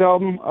smooth jazz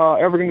album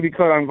ever going to be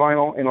cut on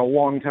vinyl in a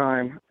long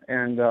time,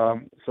 and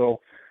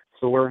so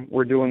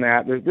we're doing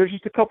that. There's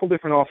just a couple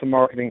different awesome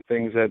marketing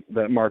things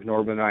that Mark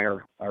Norman and I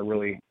are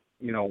really,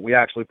 we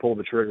actually pulled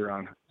the trigger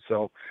on.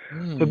 So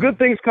good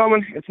things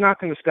coming. It's not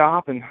going to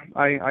stop, and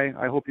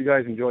I hope you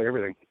guys enjoy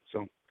everything.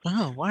 So.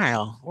 Oh,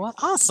 wow. Well,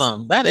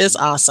 awesome. That is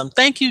awesome.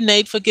 Thank you,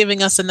 Nate, for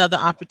giving us another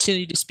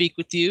opportunity to speak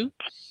with you.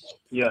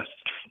 Yes.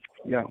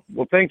 Yeah.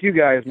 Well, thank you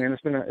guys, man.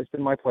 It's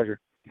been my pleasure.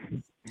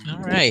 All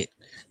right.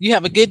 You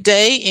have a good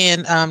day,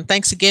 and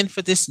thanks again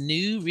for this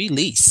new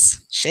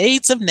release,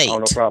 Shades of Nate. Oh,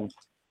 no problem.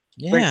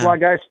 Yeah. Thanks a lot,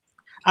 guys.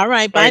 All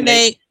right. Bye,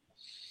 Nate.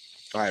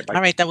 All right. Bye.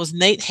 All right. That was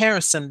Nate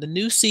Harrison. The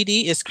new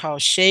CD is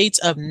called Shades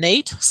of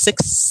Nate.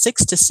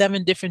 Six to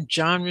seven different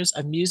genres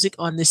of music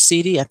on this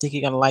CD. I think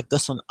you're going to like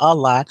this one a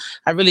lot.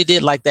 I really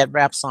did like that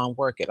rap song,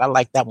 Work It. I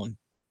like that one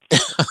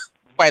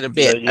quite a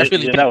bit. Yeah,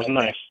 that was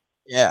nice.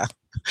 Yeah.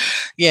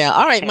 Yeah.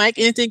 All right, Mike.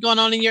 Anything going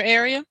on in your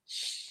area?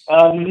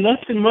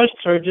 Nothing much,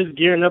 sir. Just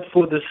gearing up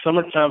for the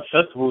summertime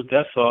festival.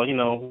 That's all.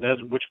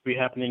 Which will be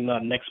happening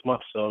next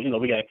month. So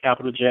we got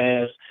Capital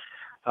Jazz,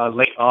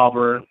 Lake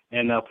Arbor,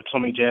 and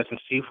Potomac Jazz and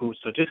Seafood.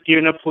 So just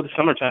gearing up for the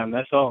summertime.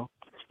 That's all.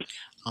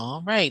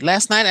 All right.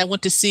 Last night I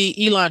went to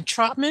see Elon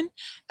Trotman,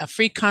 a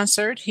free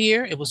concert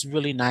here. It was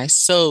really nice.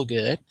 So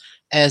good.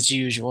 as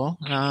usual.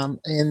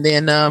 And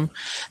then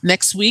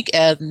next week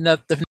at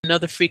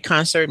another free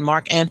concert,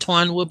 Mark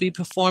Antoine will be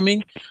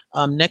performing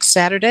next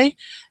Saturday.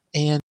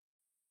 And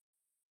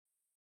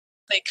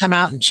they come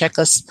out and check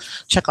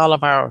all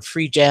of our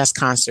free jazz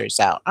concerts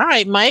out. All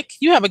right, Mike,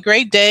 you have a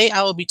great day.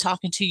 I will be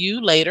talking to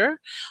you later.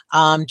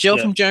 Joe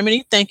Yeah. from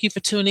Germany, thank you for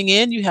tuning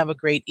in. You have a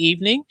great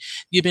evening.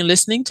 You've been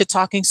listening to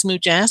Talking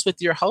Smooth Jazz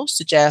with your host,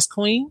 the Jazz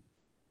Queen.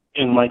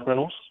 And Mike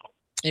Reynolds.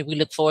 And we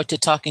look forward to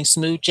talking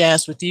smooth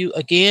jazz with you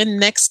again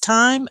next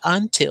time.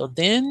 Until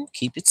then,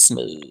 keep it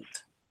smooth.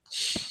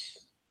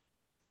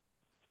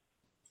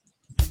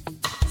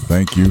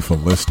 Thank you for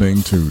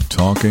listening to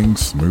Talking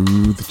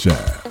Smooth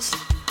Jazz.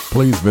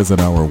 Please visit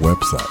our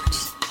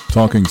websites,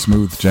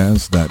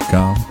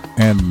 talkingsmoothjazz.com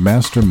and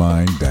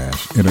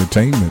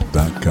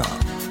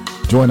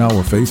mastermind-entertainment.com. Join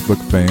our Facebook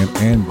fan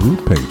and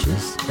group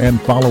pages and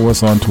follow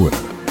us on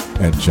Twitter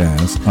at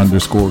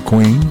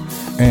jazz_queen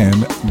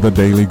and The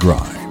Daily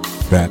Grind.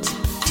 That's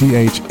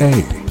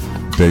THA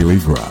Daily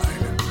Grind.